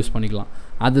ஒர்க்குக்காக யூஸ் பண்ணிக்கலாம்.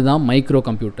 அதுதான் மைக்ரோ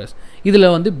கம்ப்யூட்டர்ஸ். இதில்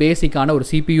வந்து பேசிக்கான ஒரு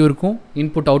சிபியூ இருக்கும்,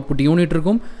 இன்புட் அவுட்புட் யூனிட்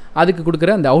இருக்கும், அதுக்கு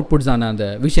கொடுக்குற அந்த அவுட்புட்ஸான அந்த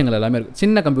விஷயங்கள் எல்லாமே இருக்கும்.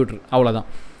 சின்ன கம்ப்யூட்டர், அவ்வளோதான்.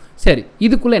 சரி,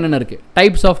 இதுக்குள்ளே என்னென்ன இருக்குது?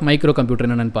 டைப்ஸ் ஆஃப் மைக்ரோ கம்ப்யூட்டர்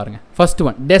என்னென்னு பாருங்கள். First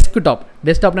one desktop.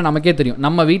 டெஸ்க்டாப்னா நமக்கே தெரியும்,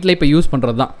 நம்ம வீட்டில் இப்போ யூஸ்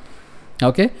பண்ணுறது தான்.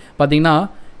 ஓகே, பார்த்தீங்கன்னா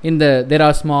இந்த there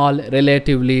are small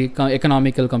relatively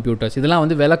economical computers. இதெல்லாம்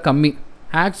வந்து விலை கம்மி.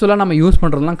 ஆக்சுவலாக நம்ம யூஸ்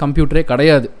பண்ணுறதுலாம் கம்ப்யூட்டரே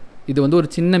கிடையாது. இது வந்து ஒரு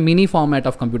சின்ன மினி ஃபார்மேட்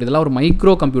ஆஃப் கம்ப்யூட்டர். இதெல்லாம் ஒரு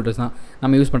மைக்ரோ கம்ப்யூட்டர்ஸ் தான்.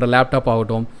 நம்ம யூஸ் பண்ணுற லேப்டாப்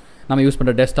ஆகட்டும், நம்ம யூஸ்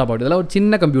பண்ணுற டெஸ்க்டாப் ஆகட்டும், இதெல்லாம் ஒரு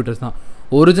சின்ன கம்ப்யூட்டர்ஸ் தான்.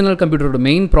 ஒரிஜினல் கம்ப்யூட்டரோட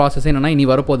மெயின் ப்ராசஸ் என்னென்னா இனி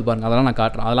வரப்போது பாருங்கள், அதெல்லாம் நான்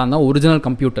காட்டுறேன். அதெல்லாம் தான் ஒரிஜினல்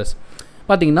கம்ப்யூட்டர்ஸ்.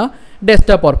 பார்த்தீங்கன்னா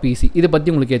டெஸ்க்டாப் ஆர் பிசி, இதை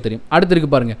பற்றி உங்களுக்கே தெரியும். அடுத்து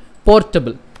இருக்குது பாருங்கள்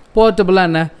போர்ட்டபிள்.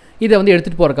 போர்ட்டபிளாக என்ன? இதை வந்து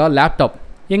எடுத்துகிட்டு போகிறக்கா லேப்டாப்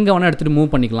எங்கே வேணால் எடுத்துகிட்டு மூவ்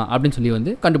பண்ணிக்கலாம் அப்படின்னு சொல்லி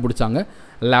வந்து கண்டுபிடிச்சாங்க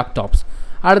லேப்டாப்ஸ்.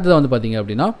 அடுத்தது வந்து பார்த்திங்க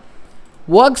அப்படின்னா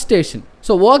work station.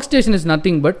 So work station is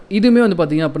nothing but இதுவுமே வந்து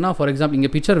பார்த்திங்க அப்படின்னா, ஃபார் எக்ஸாம்பிள்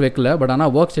இங்கே பிக்சர் வைக்கல, பட்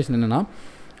ஆனால் ஒர்க் ஸ்டேஷன் என்னென்னா,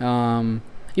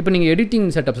 இப்போ நீங்கள் எடிட்டிங்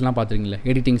செட்டப்ஸ்லாம் பார்த்துருக்கீங்களே,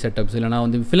 எடிட்டிங் செட்டப்ஸ் இல்லைனா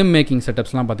வந்து ஃபிலிம் மேக்கிங்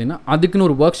செட்டப்ஸ்லாம் பார்த்தீங்கன்னா அதுக்குன்னு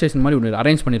ஒரு ஒர்க் ஸ்டேஷன் மாதிரி ஒன்று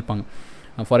அரேஞ்ச் பண்ணியிருப்பாங்க.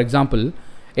 ஃபார் எக்ஸாம்பிள்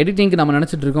எடிட்டிங்க்கு நம்ம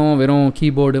நினச்சிட்டு இருக்கோம் வெறும்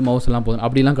கீபோர்டு மவுஸ் எல்லாம் போதும்,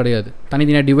 அப்படிலாம் கிடையாது.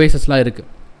 தனித்தனியாக டிவைசஸ்லாம் இருக்குது.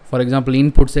 ஃபார் எக்ஸாம்பிள்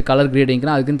இன்புட்ஸு கலர்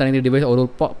கிரேடிங்க்குனா அதுக்குன்னு தனித்தனி டிவைஸ் ஒரு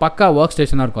பக்கா ஒர்க்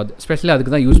ஸ்டேஷனாக இருக்கும். அது ஸ்பெஷலி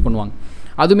அதுக்கு தான் யூஸ் பண்ணுவாங்க.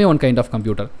 அதுவுமே ஒன் கைண்ட் ஆஃப்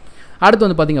கம்ப்யூட்டர். அடுத்து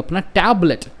வந்து பார்த்திங்க அப்படின்னா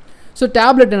டேப்லெட். ஸோ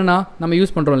டேப்லெட் என்னென்னா நம்ம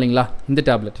யூஸ் பண்ணுறோம் இல்லைங்களா, இந்த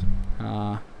டேப்லெட்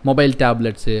மொபைல்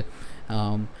டேப்லெட்ஸு,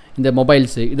 இந்த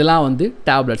மொபைல்ஸு இதெல்லாம் வந்து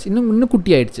டேப்லெட்ஸ். இன்னும்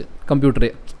குட்டி ஆகிடுச்சு கம்ப்யூட்டரு.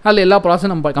 அதில் எல்லா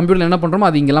ப்ராசஸும் நம்ம கம்ப்யூட்டரில் என்ன பண்ணுறோமோ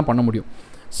அது இங்கெல்லாம் பண்ண முடியும்.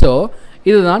 ஸோ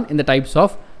இதுதான் இந்த types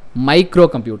of micro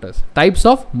computers. Types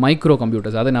of micro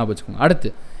computers அதை ஞாபகம் வச்சுக்கோங்க. அடுத்து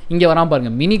இங்கே வராமல்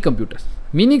பாருங்கள் மினி கம்ப்யூட்டர்ஸ்.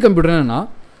 மினி கம்ப்யூட்டர் என்னென்னா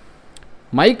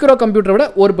மைக்ரோ கம்ப்யூட்டரை விட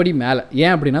ஒரு படி மேலே.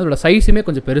 ஏன் அப்படின்னா அதோட சைஸுமே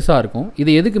கொஞ்சம் பெருசாக இருக்கும்.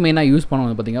 இது எதுக்கு மெயினாக யூஸ்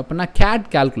பண்ணுவோம் பார்த்திங்க அப்படின்னா CAD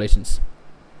கேல்குலேஷன்ஸ்.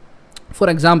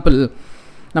 ஃபார் எக்ஸாம்பிள்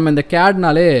நம்ம இந்த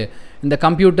CADனாலே இந்த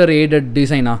கம்ப்யூட்டர் எய்டட்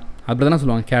டிசைனா அப்படி தானே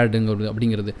சொல்லுவாங்க CADங்கிறது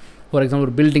அப்படிங்கிறது. ஃபார் எக்ஸாம்பிள்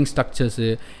ஒரு பில்டிங் ஸ்ட்ரக்சர்ஸு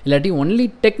இல்லாட்டி ஒன்லி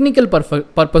டெக்னிக்கல்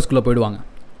பர்பஸ்க்குள்ளே போயிடுவாங்க.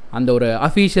 அந்த ஒரு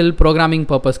அஃபீஷியல் ப்ரோக்ராமிங்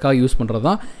பர்பஸ்க்காக யூஸ் பண்ணுறது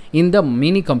தான் இந்த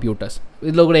மினி கம்ப்யூட்டர்ஸ்.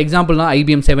 இதில் கூட எக்ஸாம்பிள்னால்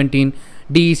IBM 17,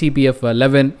 DECPF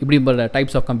 11 இப்படி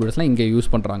டைப்ஸ் ஆஃப் கம்ப்யூட்டர்ஸ்லாம் இங்கே யூஸ்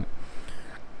பண்ணுறாங்க.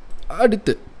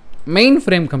 அடுத்து மெயின்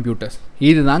ஃப்ரேம் கம்ப்யூட்டர்ஸ்.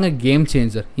 இது தாங்க கேம்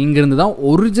சேஞ்சர். இங்கேருந்து தான்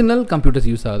ஒரிஜினல் கம்ப்யூட்டர்ஸ்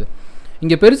யூஸ் ஆகுது.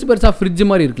 இங்கே பெருசாக ஃப்ரிட்ஜ்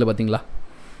மாதிரி இருக்குல்ல பார்த்தீங்களா,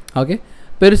 ஓகே,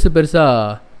 பெருசாக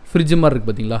ஃப்ரிட்ஜ் மாதிரி இருக்குது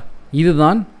பார்த்தீங்களா,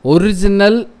 இதுதான்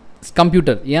ஒரிஜினல்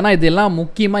கம்ப்யூட்டர். ஏன்னா இதெல்லாம்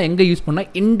முக்கியமாக எங்கே யூஸ் பண்ணால்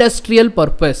இண்டஸ்ட்ரியல்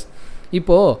பர்பஸ்.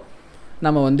 இப்போது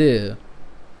நம்ம வந்து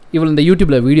இவ்வளோ இந்த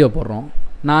யூடியூப்பில் வீடியோ போடுறோம்.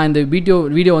 நான் இந்த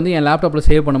வீடியோ வந்து என் லேப்டாப்பில்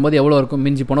சேவ் பண்ணும்போது எவ்வளோ இருக்கும்,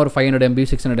 மிஞ்சி போனால் ஒரு 500 MB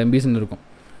 600 MBன்னு இருக்கும்.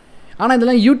 ஆனால்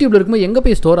இதெல்லாம் யூடியூப்பில் இருக்கும்போது எங்கே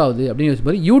போய் ஸ்டோர் ஆகுது அப்படின்னு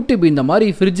யோசிப்பாரு. யூடியூப் இந்த மாதிரி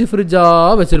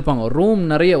ஃப்ரிட்ஜாக வச்சுருப்பாங்க. ரூம்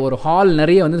நிறைய, ஒரு ஹால்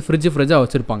நிறைய வந்து ஃப்ரிட்ஜாக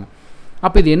வச்சுருப்பாங்க.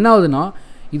 அப்போ இது என்ன ஆகுதுன்னா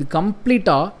இது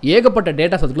கம்ப்ளீட்டாக ஏகப்பட்ட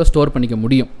டேட்டாஸ் அதுக்குள்ளே ஸ்டோர் பண்ணிக்க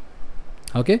முடியும்.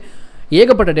 ஓகே,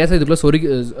 ஏகப்பட்ட டேட்டா இதுக்குள்ளே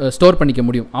ஸ்டோர் பண்ணிக்க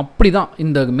முடியும். அப்படி தான்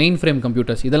இந்த மெயின் ஃப்ரேம்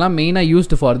கம்ப்யூட்டர்ஸ். இதெல்லாம் மெயினாக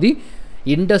used for the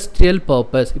industrial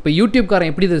purpose. இப்போ யூடியூப்காரன்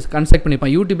எப்படி இதை கன்ஸ்ட்ரக்ட்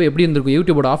பண்ணிப்பான், யூடியூப் எப்படி இருந்திருக்கும்,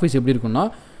 யூடியூபோட ஆஃபீஸ் எப்படி இருக்குன்னா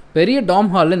பெரிய டாம்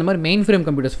ஹாலில் இந்த மாதிரி மெயின் ஃப்ரேம்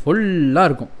கம்ப்யூட்டர்ஸ் ஃபுல்லாக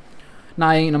இருக்கும்.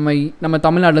 நம்ம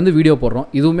தமிழ்நாட்டிலேருந்து வீடியோ போடுறோம்,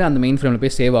 இதுவுமே அந்த மெயின் ஃப்ரேமில்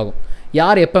போய் சேவ் ஆகும்.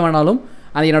 யார் எப்போ வேணாலும்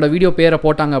அது என்னோடய வீடியோ பேரை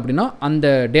போட்டாங்க அப்படின்னா அந்த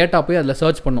டேட்டா போய் அதில்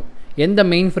சர்ச் பண்ணும். எந்த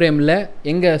மெயின் ஃப்ரேமில்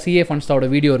எங்கள் CA ஃபன்ஸ்டாவோட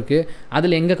வீடியோ இருக்குது,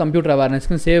 அதில் எங்கள் கம்ப்யூட்டர்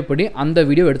அவேர்னஸ்க்கு சேவ் பண்ணி அந்த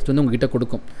வீடியோ எடுத்துகிட்டு வந்து உங்ககிட்ட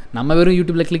கொடுக்கும். நம்ம வெறும்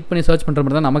யூடியூப்பில் கிளிக் பண்ணி சர்ச் பண்ணுற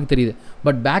மாதிரி தான் நமக்கு தெரியுது.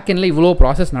 பட் பேக் எண்டில் இவ்வளோ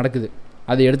ப்ராசஸ் நடக்குது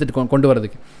அதை எடுத்துகிட்டு கொண்டு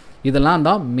வரதுக்கு. இதெல்லாம்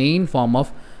தான் main form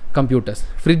of computers.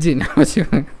 Fridge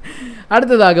வச்சுக்கோங்க.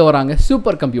 அடுத்ததாக வராங்க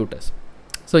சூப்பர் கம்ப்யூட்டர்ஸ்.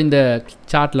 ஸோ இந்த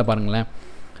சார்ட்டில் பாருங்களேன்,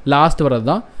 லாஸ்ட் வர்றது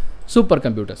தான் சூப்பர்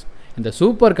கம்ப்யூட்டர்ஸ். இந்த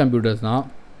சூப்பர் கம்ப்யூட்டர்ஸ் தான்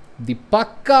தி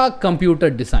பக்கா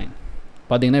கம்ப்யூட்டர் டிசைன்.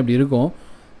 பார்த்திங்கன்னா இப்படி இருக்கும்.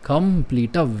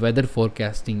 கம்ப்ளீட்டாக வெதர்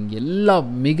ஃபோர்காஸ்டிங் எல்லாம்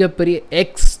மிகப்பெரிய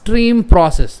எக்ஸ்ட்ரீம்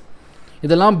ப்ராசஸ்.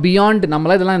 இதெல்லாம் பியாண்ட்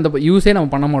நம்மளாம் இதெல்லாம் இந்த யூஸே நம்ம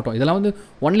பண்ண மாட்டோம். இதெல்லாம் வந்து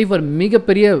ஒன்லி ஃபார்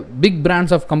மிகப்பெரிய பிக்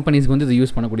பிராண்ட்ஸ் ஆஃப் கம்பெனிஸ்க்கு வந்து இது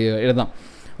யூஸ் பண்ணக்கூடிய இதுதான்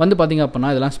வந்து பார்த்திங்க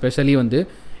அப்படின்னா இதெல்லாம் ஸ்பெஷலி வந்து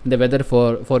இந்த weather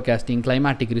forecasting,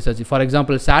 climatic research. For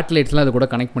example சேட்டலைட்ஸ்லாம் அதை கூட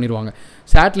கனெக்ட் பண்ணிடுவாங்க.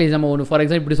 சேட்டலைட்ஸ் நம்ம ஒரு ஃபார்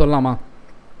எக்ஸாம்பிள் இப்படி சொல்லலாமா,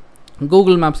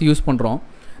 கூகுள் மேப்ஸ் யூஸ் பண்ணுறோம்.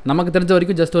 நமக்கு தெரிஞ்ச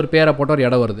வரைக்கும் ஜஸ்ட் ஒரு பேரை போட்டால் ஒரு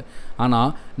இடம் வருது. ஆனால்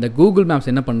இந்த கூகுள்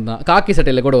மேப்ஸ் என்ன பண்ணுறா, காக்கி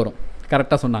சட்டையில் கூட வரும்.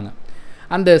 கரெக்டாக சொன்னாங்க.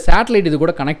 அந்த சேட்டலைட் இது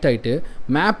கூட கனெக்ட் ஆகிட்டு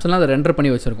மேப்ஸ்லாம் அதை ரெண்டர் பண்ணி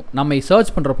வச்சுருக்கும். நம்ம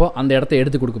சர்ச் பண்ணுறப்போ அந்த இடத்த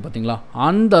எடுத்து கொடுக்கும் பார்த்தீங்களா,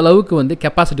 அந்த அளவுக்கு வந்து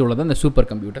கெப்பாசிட்டி உள்ளது இந்த சூப்பர்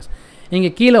கம்ப்யூட்டர்ஸ்.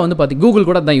 இங்கே கீழே வந்து கூகுள்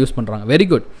கூட தான் யூஸ் பண்ணுறாங்க. Very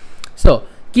good. ஸோ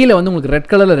கீழே வந்து உங்களுக்கு ரெட்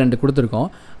கலரில் 2 கொடுத்துருக்கோம்.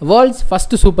 World's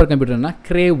first super கம்ப்யூட்டர்னா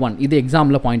Cray 1. இது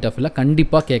எக்ஸாமில் பாயிண்ட் ஆஃப் வியூவில்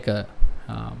கண்டிப்பாக கேட்க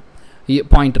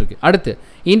பாயிண்ட் இருக்குது. அடுத்து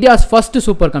இந்தியாஸ் ஃபஸ்ட்டு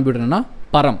சூப்பர் கம்ப்யூட்டர்னா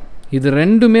பரம். இது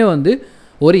ரெண்டுமே வந்து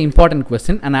ஒரு important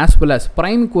question and as well as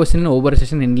prime question ஒவ்வொரு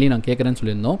செஷன் எண்ட்லேயும் நான் கேட்குறேன்னு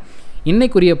சொல்லியிருந்தோம்.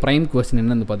 இன்றைக்குரிய ப்ரைம் கொஸ்டின்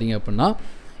என்னன்னு பார்த்தீங்க அப்படின்னா,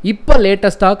 இப்போ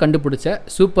லேட்டஸ்ட்டாக கண்டுபிடிச்ச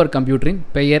சூப்பர் கம்ப்யூட்டரின்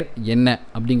பெயர் என்ன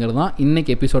அப்படிங்கிறது தான்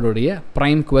இன்றைக்கி எபிசோடோடைய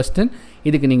ப்ரைம் கொஸ்டின்.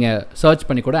 இதுக்கு நீங்கள் சர்ச்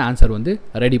பண்ணி கூட ஆன்சர் வந்து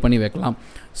ரெடி பண்ணி வைக்கலாம்.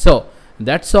 So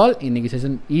that's all. இன்றைக்கி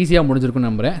செஷன் ஈஸியாக முடிஞ்சிருக்குன்னு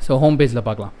நம்புகிறேன். ஸோ ஹோம் பேஜில்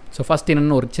பார்க்கலாம். ஸோ ஃபஸ்ட்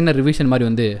என்னென்னு ஒரு சின்ன ரிவிஷன் மாதிரி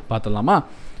வந்து பார்த்துடலாமா.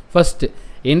 First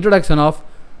introduction of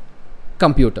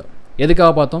computer.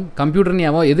 எதுக்காக பார்த்தோம், கம்ப்யூட்டர்னு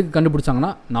எதுக்கு கண்டுபிடிச்சாங்கன்னா,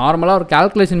 நார்மலாக ஒரு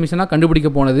கால்குலேஷன் மிஷினாக கண்டுபிடிக்க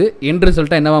போனது எண்ட்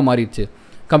ரிசல்ட்டாக என்னவா மாறிடுச்சு,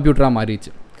 கம்ப்யூட்டராக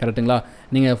மாறிடுச்சு. கரெக்டுங்களா.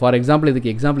 நீங்கள் ஃபார் எக்ஸாம்பிள் இதுக்கு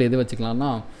எக்ஸாம்பிள் எது வச்சுக்கலாம்னா,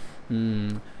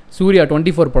 சூர்யா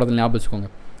 24 படத்தில் ஞாபகம் வச்சுக்கோங்க.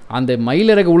 அந்த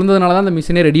மயிலிறகு விழுந்ததுனால தான் அந்த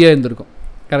மிஷினே ரெடியாக இருந்திருக்கும்.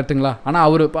 கரெக்டுங்களா. ஆனால்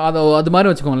அவர் அது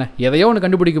மாதிரி வச்சுக்கோங்களேன், எதையோ ஒன்று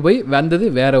கண்டுபிடிக்க போய் வந்தது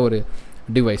வேறு ஒரு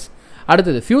டிவைஸ்.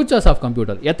 அடுத்தது ஃபியூச்சர்ஸ் ஆஃப்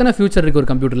கம்ப்யூட்டர். எத்தனை ஃபியூச்சர் இருக்குது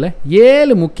ஒரு கம்ப்யூட்டரில்?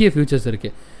 7 முக்கிய ஃபியூச்சர்ஸ்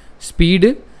இருக்குது.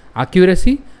 ஸ்பீடு,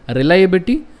 அக்யூரசி,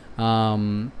 ரிலையபிலிட்டி,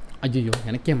 ஐயோ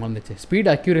எனக்கே மறந்துச்சு, ஸ்பீடு,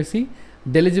 அக்யூரசி,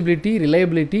 டெலிஜிபிலிட்டி,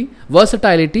 ரிலையபிலிட்டி,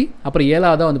 வெர்சடைலிட்டி, அப்புறம்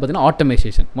 7ஆவதாக வந்து பார்த்திங்கன்னா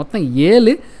ஆட்டோமேஷன். மொத்தம்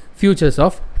 7 ஃபியூச்சர்ஸ்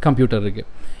ஆஃப் கம்ப்யூட்டர் இருக்குது.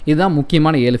 இதுதான்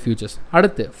முக்கியமான 7 ஃபியூச்சர்ஸ்.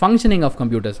 அடுத்து ஃபங்க்ஷனிங் ஆஃப்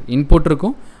கம்ப்யூட்டர்ஸ். இன்புட்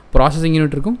இருக்கும், ப்ராசஸிங்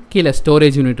யூனிட் இருக்கும், கீழே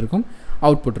ஸ்டோரேஜ் யூனிட் இருக்கும்,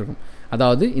 அவுட்புட் இருக்கும்.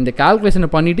 அதாவது இந்த கால்குலேஷனை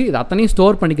பண்ணிவிட்டு இது அத்தனையும்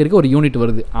ஸ்டோர் பண்ணிக்கிறதுக்கு ஒரு யூனிட்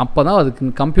வருது. அப்போ தான்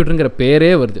அதுக்கு கம்ப்யூட்டருங்கிற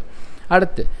பேரே வருது.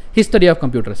 அடுத்து history of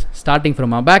computers starting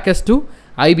from abacus to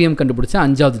IBM கண்டுபிடிச்ச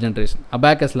 5வது ஜென்ரேஷன்.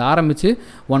 அபாக்கஸில் ஆரம்பித்து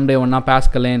 1 by 1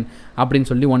 பாஸ்கலேன் அப்படின்னு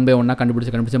சொல்லி 1 by 1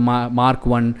 கண்டுபிடிச்சி மார்க்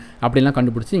 1 அப்படின்லாம்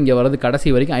கண்டுபிடிச்சி இங்கே வரது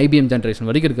கடைசி வரைக்கும் ஐபிஎம் ஜென்ரேஷன்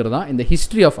வரைக்கும் இருக்கிறது தான் இந்த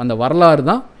ஹிஸ்ட்ரி ஆஃப் அந்த வரலாறு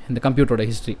தான் இந்த கம்ப்யூட்டரோட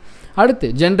ஹிஸ்ட்ரி. அடுத்து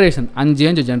ஜென்ரேஷன்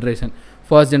 5 ஜென்ரேஷன்.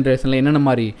 ஃபர்ஸ்ட் ஜென்ரேஷனில் என்னென்ன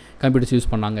மாதிரி கம்ப்யூட்டர்ஸ் யூஸ்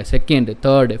பண்ணாங்க, second,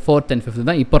 third, fourth and fifth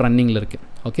தான் இப்போ ரன்னிங்கில் இருக்குது.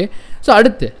 ஓகே, ஸோ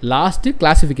அடுத்து last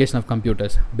classification of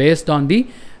computers based on the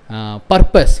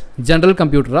purpose, general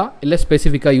கம்ப்யூட்டரா இல்லை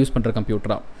ஸ்பெசிஃபிக்காக யூஸ் பண்ணுற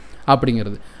கம்ப்யூட்டரா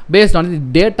அப்படிங்கிறது. Based on the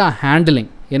data handling,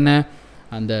 என்ன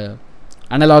அந்த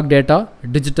analogue data,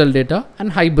 digital data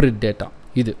and hybrid data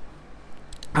இது.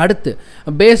 அடுத்து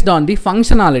based on the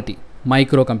functionality,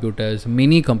 micro computers,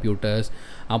 mini computers,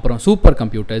 அப்புறம் super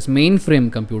computers, main frame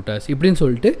computers இப்படின்னு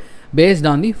சொல்லிட்டு based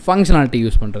on the functionality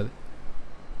use பண்ணுறது.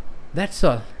 That's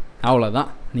all.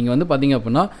 அவ்வளோதான். நீங்கள் வந்து பார்த்தீங்க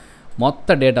அப்படின்னா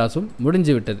மொத்த டேட்டாஸும்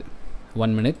முடிஞ்சு விட்டது.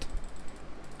 1 minute.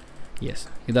 எஸ்,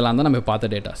 இதெல்லாம் தான் நம்ம பார்த்த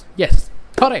datas. S,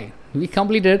 correct. We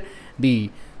completed the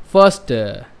first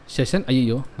session.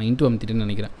 ஐயோ, நான் இன்ட்டு அமுத்திட்டேன்னு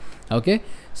நினைக்கிறேன். ஓகே,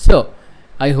 ஸோ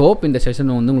ஐ ஹோப் இந்த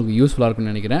செஷன் வந்து உங்களுக்கு யூஸ்ஃபுல்லாக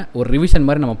இருக்குன்னு நினைக்கிறேன். ஒரு ரிவிஷன்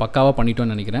மாதிரி நம்ம பக்காவாக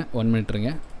பண்ணிட்டோன்னு நினைக்கிறேன். 1 minute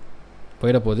இருங்க,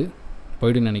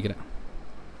 போயிடுன்னு நினைக்கிறேன்.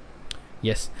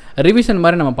 எஸ், ரிவிஷன்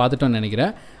மாதிரி நம்ம பார்த்துட்டோன்னு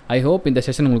நினைக்கிறேன். ஐ ஹோப் இந்த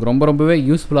செஷன் உங்களுக்கு ரொம்பவே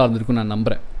யூஸ்ஃபுல்லாக இருந்திருக்குன்னு நான்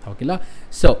நம்புகிறேன். ஓகேங்களா?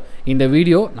 ஸோ இந்த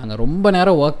வீடியோ நாங்கள் ரொம்ப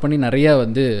நேரம் ஒர்க் பண்ணி நிறையா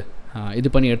வந்து இது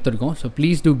பண்ணி எடுத்துருக்கோம். So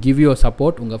please do give your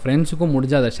support. உங்கள் ஃப்ரெண்ட்ஸுக்கும்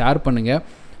முடிஞ்சால் அதை ஷேர் பண்ணுங்கள்.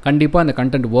 கண்டிப்பாக இந்த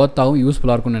கண்டென்ட் ஒர்த்தாகவும்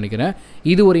யூஸ்ஃபுல்லாக இருக்கும்னு நினைக்கிறேன்.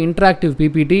 இது ஒரு இன்ட்ராக்டிவ்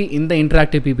பிபிடி. இந்த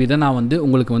இன்ட்ராக்டிவ் பிபிடி தான் நான் வந்து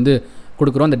உங்களுக்கு வந்து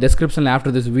கொடுக்குறோம். இந்த டிஸ்கிரிப்ஷனில்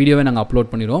ஆஃப்டர் திஸ் வீடியோவே நாங்கள்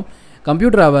அப்லோட் பண்ணிடுவோம்.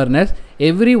 கம்ப்யூட்டர் அவேர்னஸ்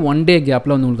எவ்ரி 1 day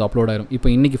கேப்பில் வந்து உங்களுக்கு அப்லோட் ஆயிரும். இப்போ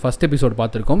இன்றைக்கி ஃபஸ்ட் எபிசோட்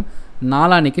பார்த்துருக்கோம்,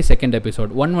 நாளான்னைக்கு செகண்ட்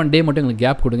எபிசோட். 1 day மட்டும் எங்களுக்கு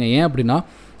கேப் கொடுங்க. ஏன் அப்படின்னா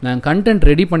நாங்கள் கண்டென்ட்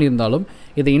ரெடி பண்ணியிருந்தாலும்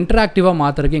இதை இன்ட்ராக்டிவாக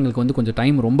மாற்றுறதுக்கு எங்களுக்கு வந்து கொஞ்சம்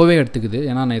டைம் ரொம்பவே எடுத்துக்குது.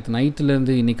 ஏன்னா நேற்று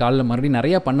நைட்லேருந்து இன்னைக்கு காலையில் மறுபடியும்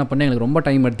நிறையா பண்ண எங்களுக்கு ரொம்ப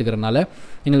டைம் எடுத்துக்கிறனால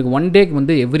எங்களுக்கு 1 day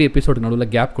வந்து எவ்ரி எபிசோடு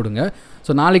நடுவில் கேப் கொடுங்க.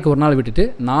 ஸோ நாளைக்கு ஒரு நாள் விட்டுட்டு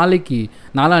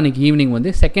நாளான்னைக்கு ஈவினிங்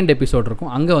வந்து செகண்ட் எபிசோட்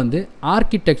இருக்கும். அங்கே வந்து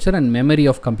architecture and memory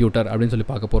of computer அப்படின்னு சொல்லி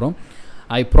பார்க்க போகிறோம்.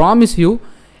 ஐ ப்ராமிஸ் யூ,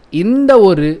 இந்த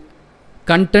ஒரு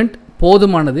கண்டென்ட்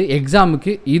போதுமானது.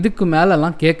 எக்ஸாமுக்கு இதுக்கு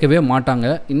மேலெல்லாம் கேட்கவே மாட்டாங்க.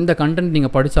 இந்த கண்டென்ட்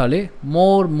நீங்கள் படித்தாலே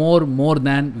மோர்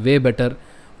தேன் வே பெட்டர்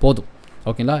போதும்.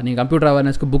 ஓகேங்களா? நீங்கள் கம்ப்யூட்டர்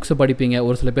அவேர்னஸ்க்கு புக்ஸ் படிப்பீங்க.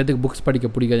 ஒரு சில பேருக்கு புக்ஸ் படிக்க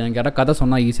பிடிக்காது. எனக்கு யாராவது கதை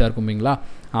சொன்னால் ஈஸியாக இருக்கும்பீங்களா?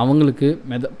 அவங்களுக்கு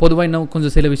பொதுவாக இன்னும்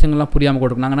கொஞ்சம் சில விஷயங்கள்லாம் புரியாமல்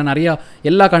கொடுக்கும். நாங்கள் நிறையா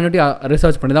எல்லா கண்டென்ட்டையும்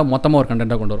ரிசர்ச் பண்ணி தான் மொத்தமாக ஒரு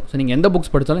கண்டென்ட்டாக கொண்டு வரும். ஸோ நீங்கள் எந்த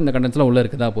புக்ஸ் படித்தாலும் இந்த கண்டென்ட்ஸ்லாம் உள்ளே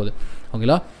இருக்குதா போகுது.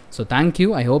 ஓகேங்களா? So thank you.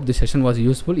 I hope the session was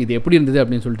useful. இது எப்படி இருந்தது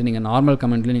அப்படின்னு சொல்லிட்டு நீங்கள் நார்மல்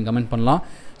கமெண்ட்லேயும் நீங்கள் கமெண்ட் பண்ணலாம்.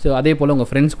 ஸோ அதே போல்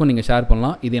உங்கள் ஃப்ரெண்ட்ஸ்க்கும் நீங்கள் ஷேர்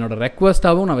பண்ணலாம். இது என்னோட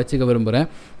ரெக்வஸ்ட்டாகவும் நான் வச்சுக்க விரும்புகிறேன்.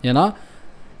 ஏன்னா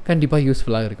கண்டிப்பாக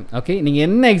யூஸ்ஃபுல்லாக இருக்கும். ஓகே, நீங்கள்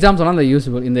என்ன எக்ஸாம் சொன்னாலும்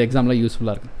அந்த இந்த எக்ஸாமில்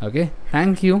யூஸ்ஃபுல்லாக இருக்கும். Okay,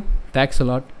 thank you. Thanks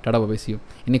a lot. Tata bye C you.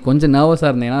 இன்னைக்கு கொஞ்சம் நர்வஸாக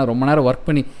இருந்தேன். ஏன்னா ரொம்ப நேரம் ஒர்க்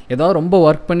பண்ணி ஏதாவது ரொம்ப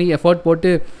ஒர்க் பண்ணி எஃபர்ட்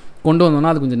போட்டு கொண்டு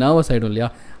வந்தோம்னா அது கொஞ்சம் நர்வஸ் ஆகிடும் இல்லையா?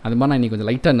 அது மாதிரி நான் இன்றைக்கி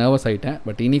கொஞ்சம் லைட்டாக நர்வஸ் ஆகிட்டேன்.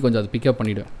 பட் இனி கொஞ்சம் அது பிக்கப்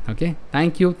பண்ணிவிடுவேன். Okay,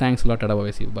 thank you. Thanks a lot. Tata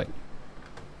bye C you. By.